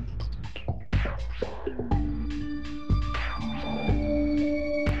the game.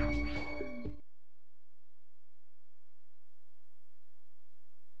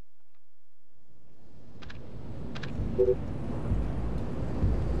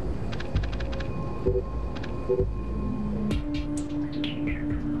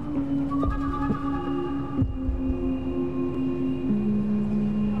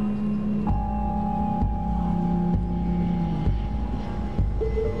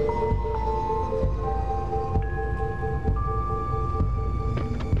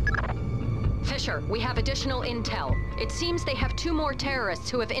 We have additional intel. It seems they have 2 more terrorists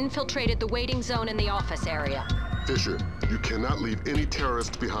who have infiltrated the waiting zone in the office area. Fisher, you cannot leave any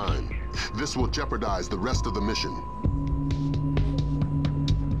terrorists behind. This will jeopardize the rest of the mission.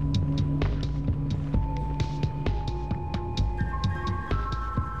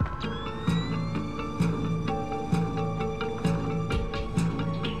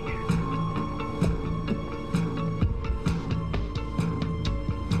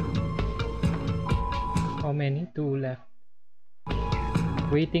 How many? 2 left.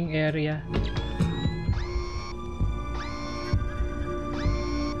 Waiting area.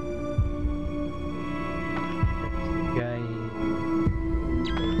 Guy.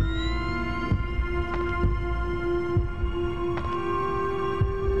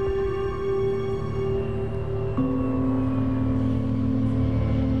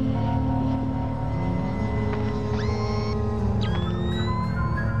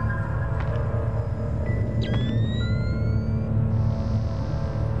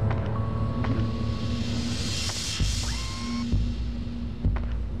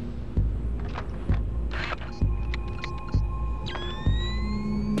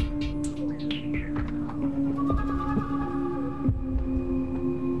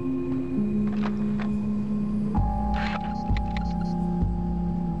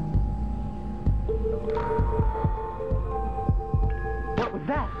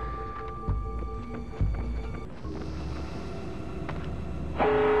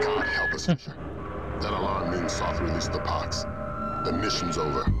 That alarm means Soth released the pox. The mission's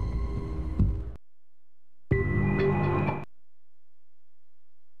over.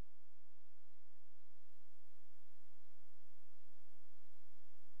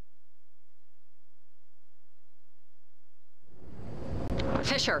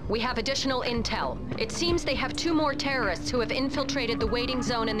 Fisher, we have additional intel. It seems they have 2 more terrorists who have infiltrated the waiting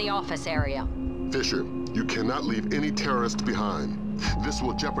zone in the office area. Fisher, you cannot leave any terrorists behind. This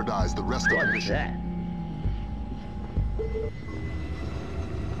will jeopardize the rest of the mission. What is that?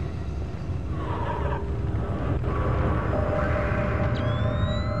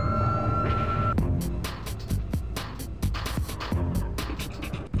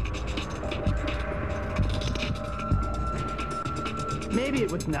 Maybe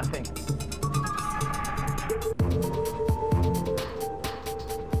it was nothing.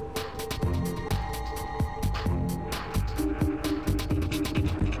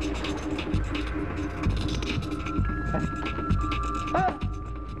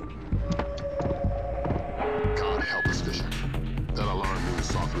 God help us, Fisher. That alarm means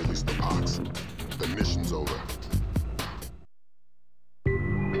Soth released the pox. The mission's over.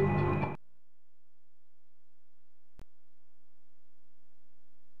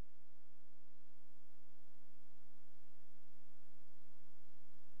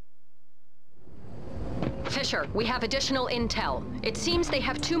 Fisher, we have additional intel. It seems they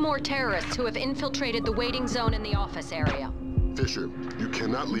have 2 more terrorists who have infiltrated the waiting zone in the office area. Fisher, you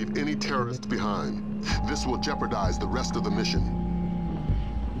cannot leave any terrorists behind. This will jeopardize the rest of the mission.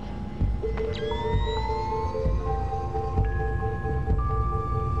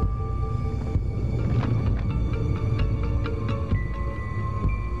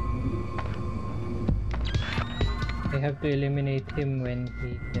 I have to eliminate him when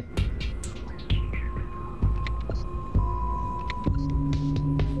he gets...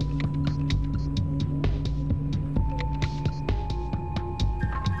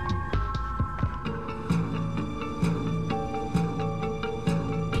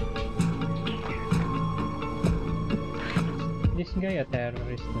 a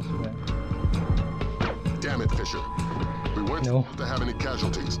terrorist as well. Damn it, Fisher. We weren't supposed to have any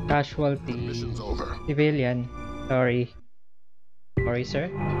casualties. Casualty. Mission's over. Civilian. Sorry. Sorry, sir.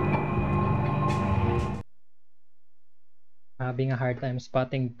 Having a hard time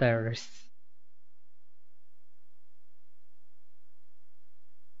spotting terrorists.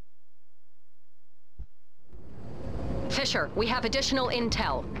 Fisher, we have additional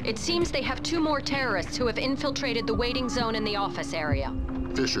intel. It seems they have 2 more terrorists who have infiltrated the waiting zone in the office area.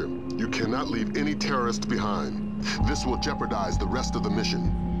 Fisher, you cannot leave any terrorists behind. This will jeopardize the rest of the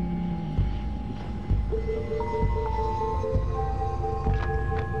mission.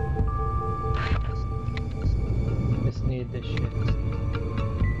 Just need this shit.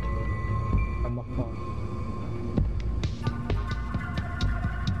 From a phone.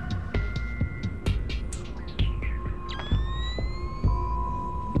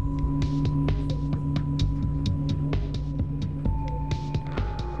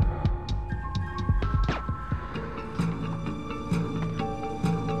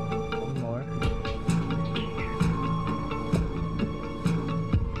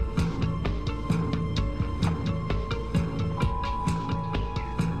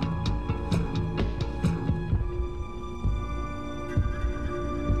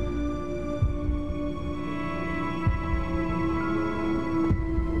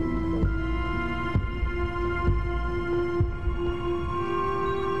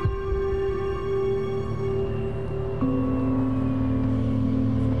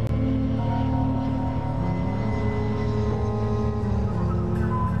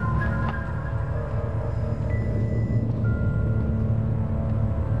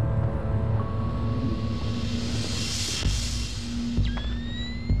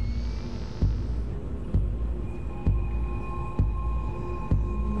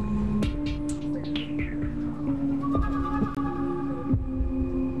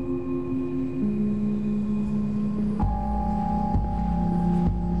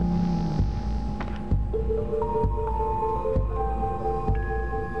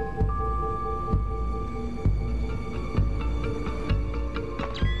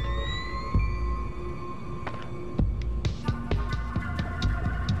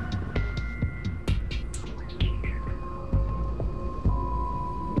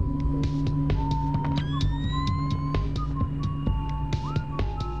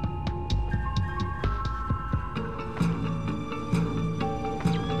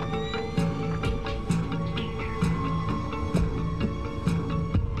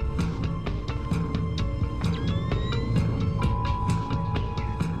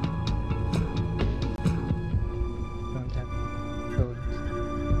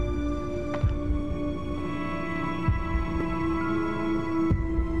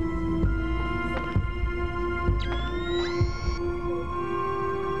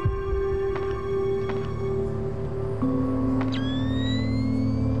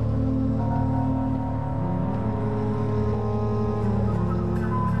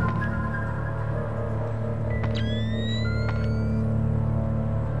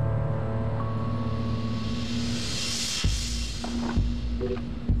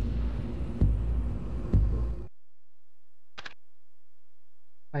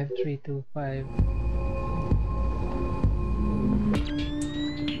 Five, 3, 2, 5.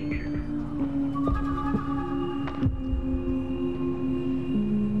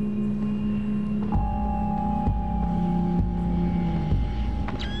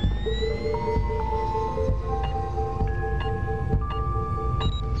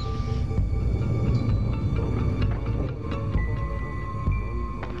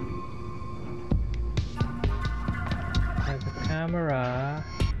 Have a camera.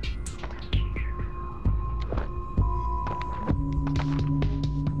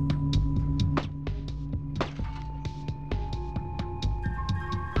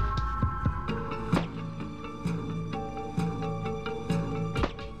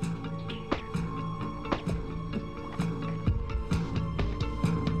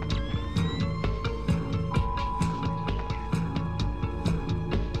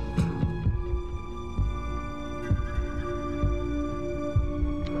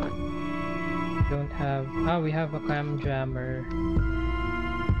 Don't have. Ah, we have a cam jammer.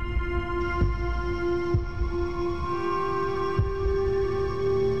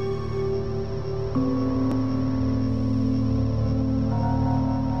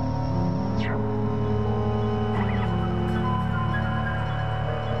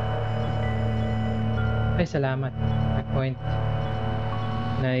 Ay, salamat. Checkpoint.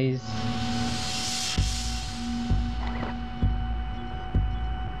 Nice.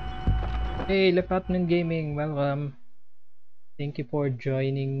 Hey, Lepatman Gaming, welcome. Thank you for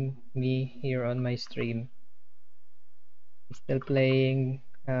joining me here on my stream. Still playing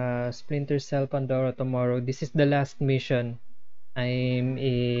Splinter Cell Pandora tomorrow. This is the last mission. I'm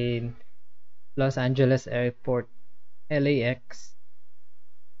in Los Angeles Airport, LAX.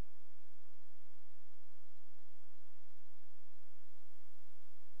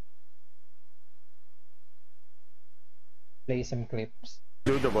 Play some clips.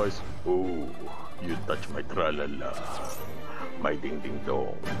 Do the voice. Oh, you touch my tralala, my ding ding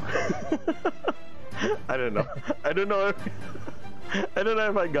dong. I don't know. I don't know. I don't know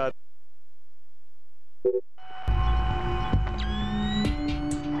if I got.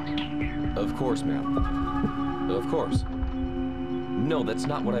 Of course, ma'am. Of course. No, that's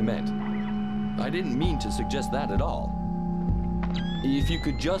not what I meant. I didn't mean to suggest that at all. If you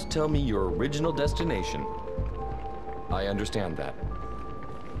could just tell me your original destination. I understand that.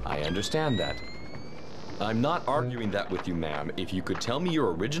 I understand that. I'm not arguing that with you, ma'am. If you could tell me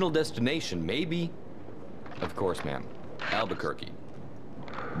your original destination, maybe... Of course, ma'am. Albuquerque.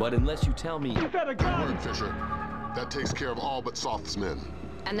 But unless you tell me... Good work, Fisher. That takes care of all but Soth's men.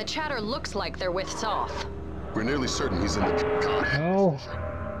 And the chatter looks like they're with Soth. We're nearly certain he's in the... No.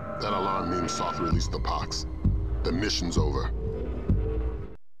 That alarm means Soth released the pox. The mission's over.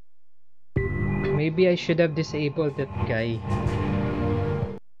 Maybe I should have disabled that guy.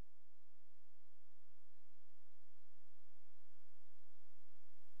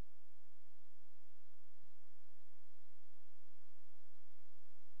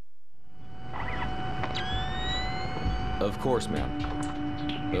 Of course,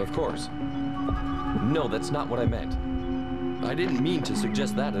 ma'am. Of course. No, that's not what I meant. I didn't mean to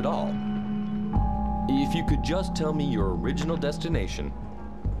suggest that at all. If you could just tell me your original destination.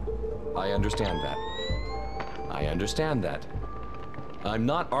 I understand that. I understand that. I'm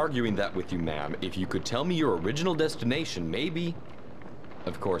not arguing that with you, ma'am. If you could tell me your original destination, maybe...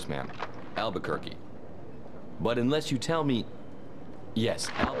 Of course, ma'am. Albuquerque. But unless you tell me... Yes,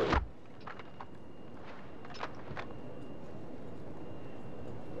 Albuquerque.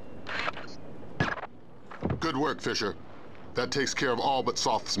 Good work, Fisher. That takes care of all but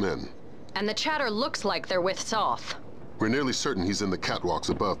Soth's men. And the chatter looks like they're with Soth. We're nearly certain he's in the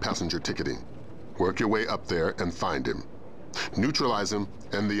catwalks above passenger ticketing. Work your way up there and find him. Neutralize him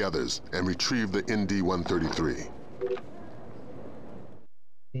and the others, and retrieve the ND-133.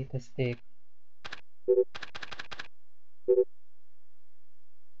 Data stick.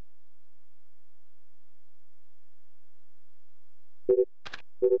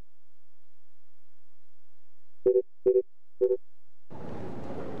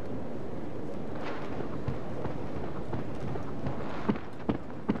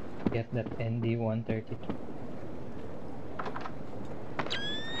 Get that ND-132.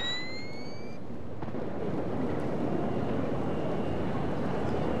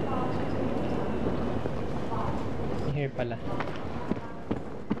 Here pala.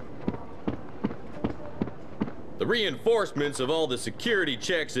 The reinforcements of all the security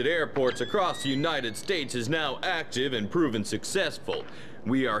checks at airports across the United States is now active and proven successful.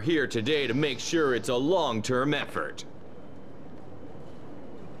 We are here today to make sure it's a long-term effort.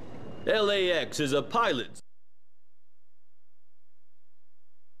 LAX is a pilot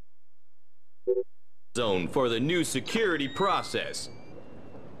zone for the new security process.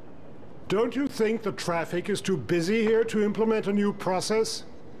 Don't you think the traffic is too busy here to implement a new process?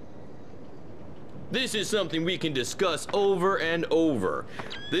 This is something we can discuss over and over.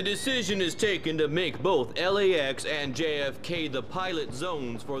 The decision is taken to make both LAX and JFK the pilot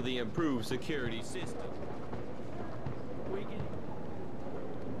zones for the improved security system.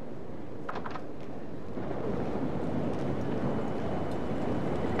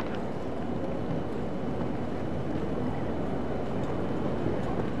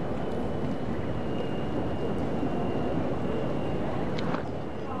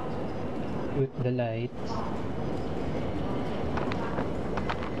 With the lights.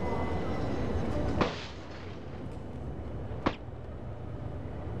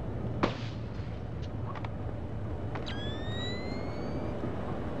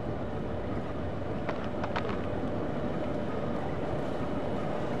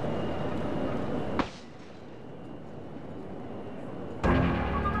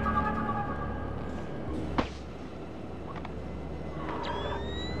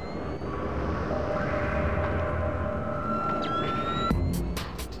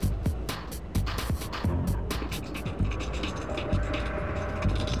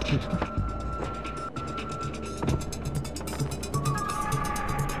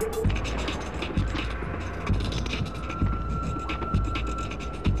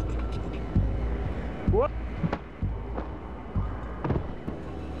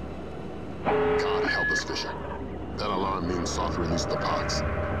 help us, Fisher. That alarm means Soth released the pox.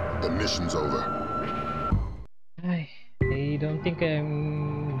 The mission's over. I don't think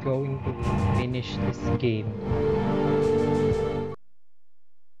I'm going to finish this game.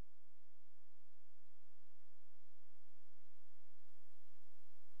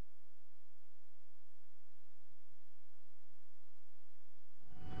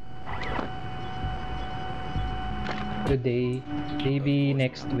 Today, maybe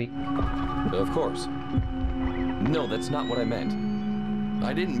next week. Of course. No, that's not what I meant.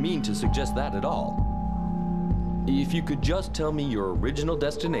 I didn't mean to suggest that at all. If you could just tell me your original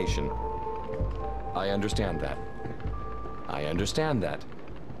destination. I understand that. I understand that.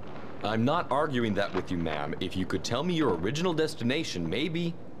 I'm not arguing that with you, ma'am. If you could tell me your original destination,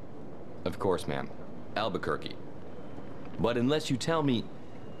 maybe... Of course, ma'am. Albuquerque. But unless you tell me...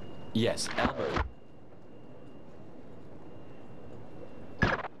 Yes, Albuquerque.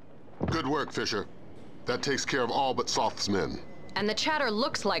 Good work, Fisher. That takes care of all but Soth's men. And the chatter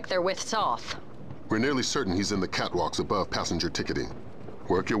looks like they're with Soth. We're nearly certain he's in the catwalks above passenger ticketing.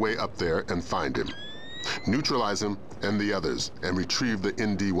 Work your way up there and find him. Neutralize him and the others, and retrieve the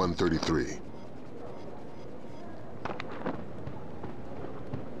ND-133.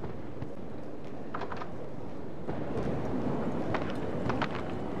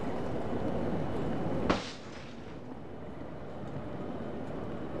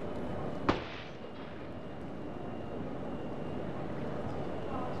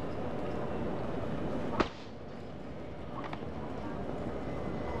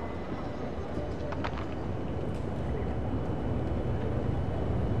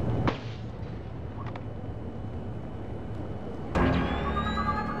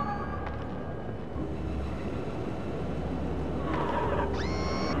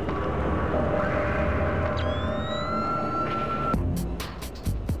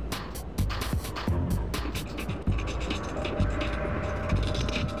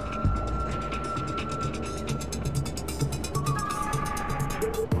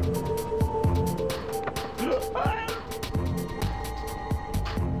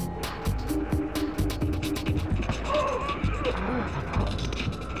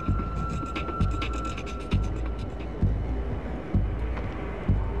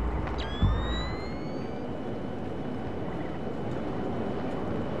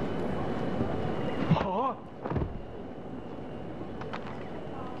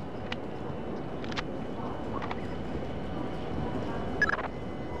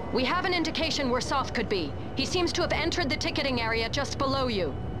 We have an indication where Soth could be. He seems to have entered the ticketing area just below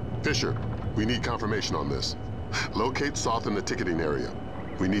you. Fisher, we need confirmation on this. Locate Soth in the ticketing area.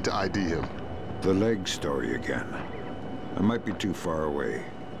 We need to ID him. The leg story again. I might be too far away.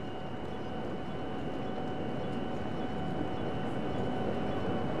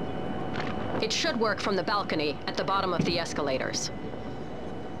 It should work from the balcony at the bottom of the escalators.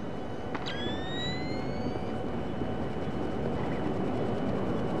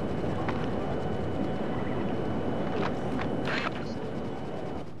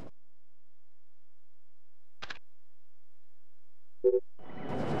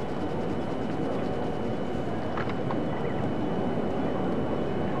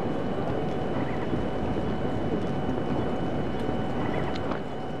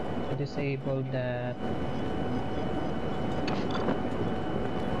 Disable that.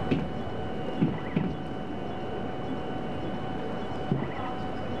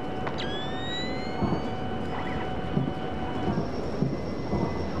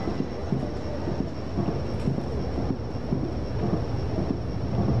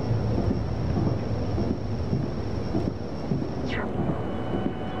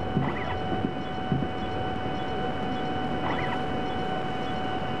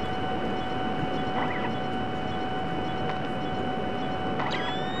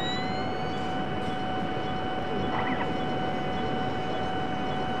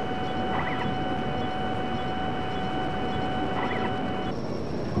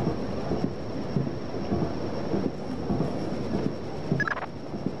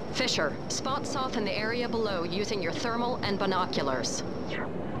 Fisher, spot Soth in the area below using your thermal and binoculars.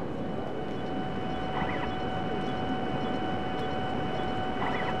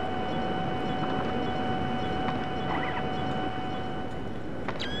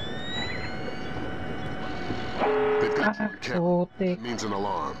 They've got you on camera. That means an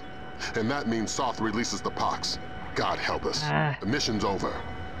alarm. And that means Soth releases the pox. God help us. The mission's over.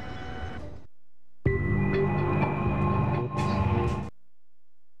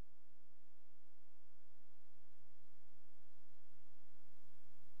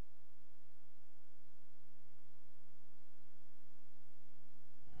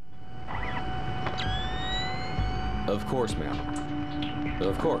 Of course, ma'am.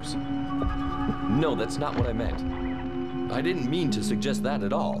 Of course. No, that's not what I meant. I didn't mean to suggest that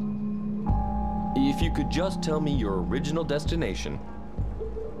at all. If you could just tell me your original destination.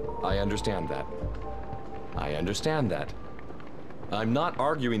 I understand that. I understand that. I'm not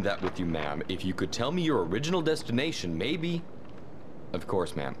arguing that with you, ma'am. If you could tell me your original destination, maybe... Of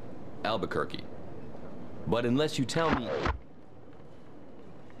course, ma'am. Albuquerque. But unless you tell me...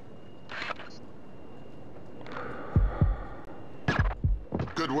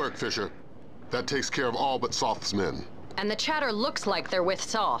 Good work, Fisher. That takes care of all but Soth's men. And the chatter looks like they're with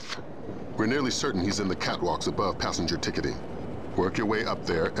Soth. We're nearly certain he's in the catwalks above passenger ticketing. Work your way up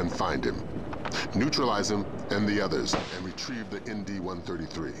there and find him. Neutralize him and the others, and retrieve the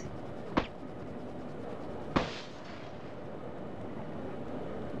ND-133.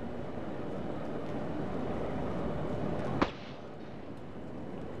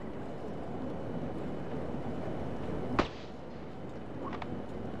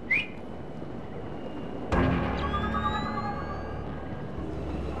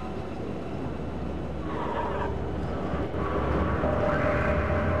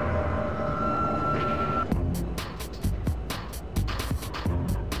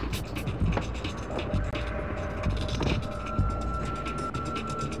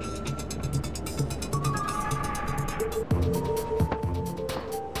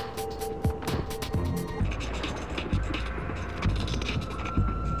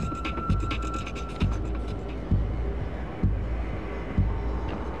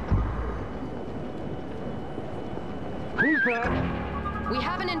 We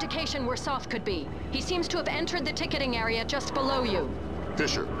have an indication where Soth could be. He seems to have entered the ticketing area just below you.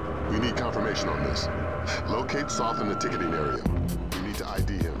 Fisher, we need confirmation on this. Locate Soth in the ticketing area. We need to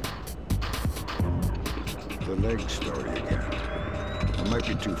ID him. The leg story again. I might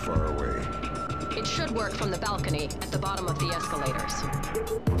be too far away. It should work from the balcony at the bottom of the escalators.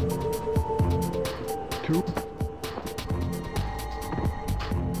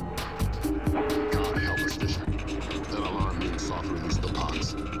 God help us, Fisher. That alarm means Soth released the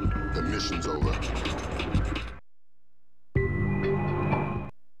pox. The mission's over.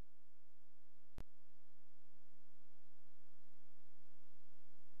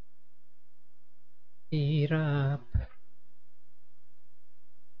 Hirap.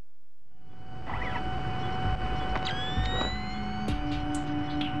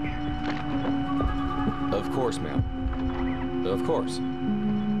 Of course, ma'am. Of course.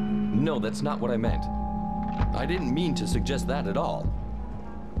 No, that's not what I meant. I didn't mean to suggest that at all.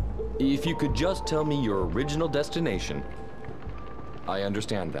 If you could just tell me your original destination. I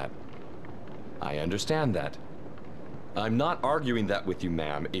understand that. I understand that. I'm not arguing that with you,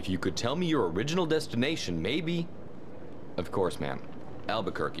 ma'am. If you could tell me your original destination, maybe... Of course, ma'am.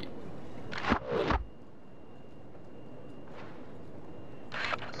 Albuquerque.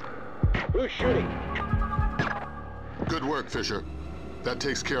 Who's shooting? Good work, Fisher. That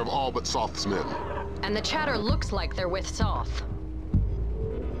takes care of all but Soth's men. And the chatter looks like they're with Soth.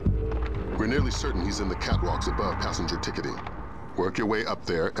 We're nearly certain he's in the catwalks above passenger ticketing. Work your way up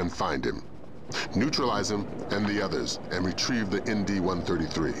there and find him. Neutralize him and the others, and retrieve the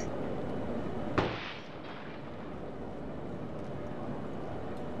ND-133.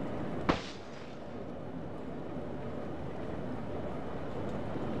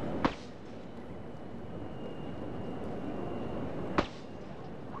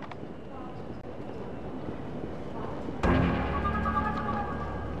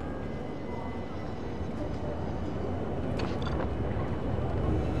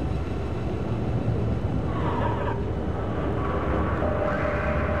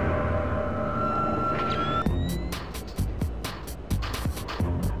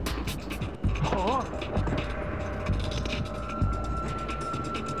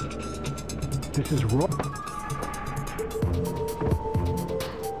 This is wrong.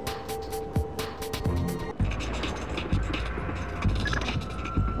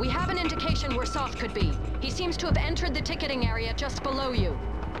 We have an indication where Soth could be. He seems to have entered the ticketing area just below you.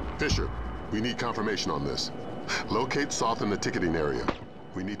 Fisher, we need confirmation on this. Locate Soth in the ticketing area.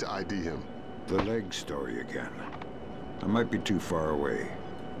 We need to ID him. The leg story again. I might be too far away.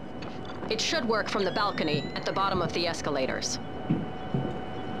 It should work from the balcony at the bottom of the escalators.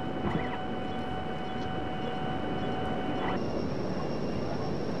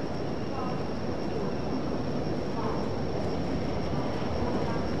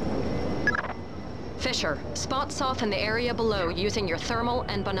 Fisher, spot Soth in the area below using your thermal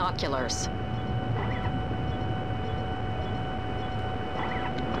and binoculars.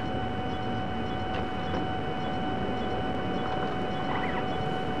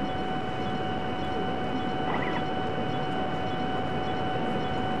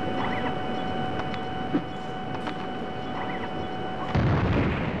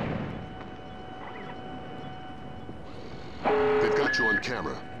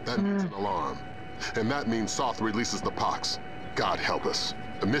 camera. That means an alarm. And that means Soth releases the pox. God help us.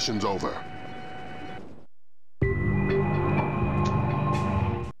 The mission's over.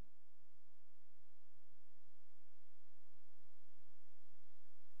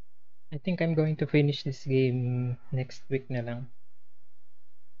 I think I'm going to finish this game next week na lang.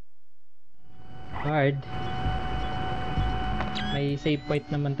 Hard. May save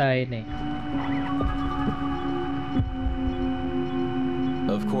point naman tayo na eh.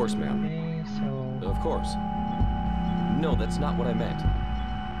 Of course, ma'am. Okay, so... Of course. No, that's not what I meant.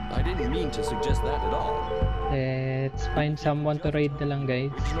 I didn't mean to suggest that at all. Let's find someone to raid na lang,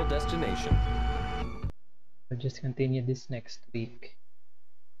 guys. Original destination. I'll just continue this next week.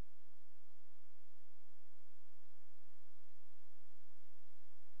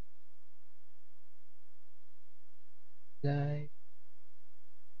 Like...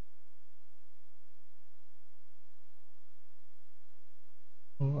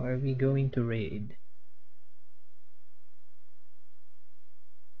 Who are we going to raid?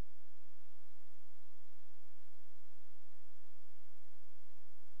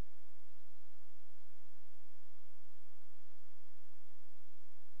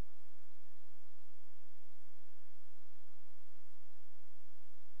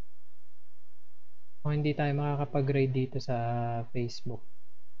 Hindi tayo makakapag-raid dito sa Facebook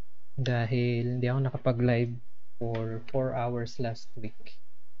dahil hindi ako nakapag-live for 4 hours last week.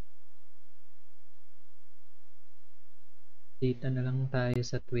 Dito na lang tayo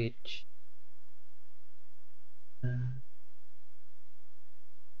sa Twitch.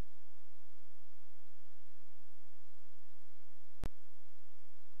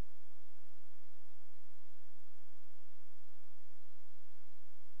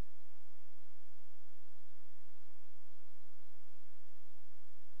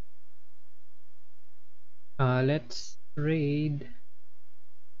 Let's raid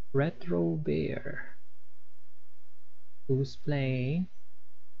Retro Bear, who's playing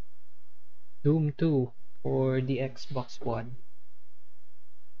Doom 2 for the Xbox One.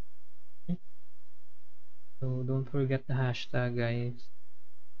 So don't forget the hashtag, guys.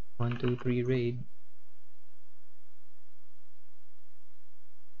 123 raid.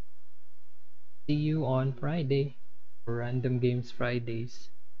 See you on Friday for Random Games Fridays.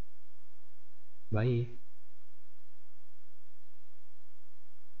 Bye.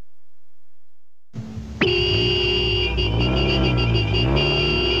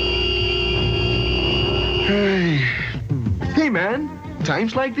 Hey man,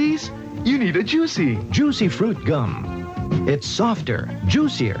 times like these, you need a Juicy Fruit Gum. It's softer,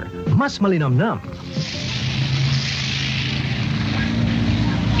 juicier, mas malinamnam.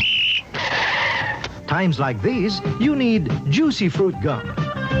 Times like these, you need Juicy Fruit Gum.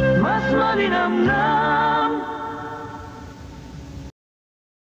 Mas malinamnam.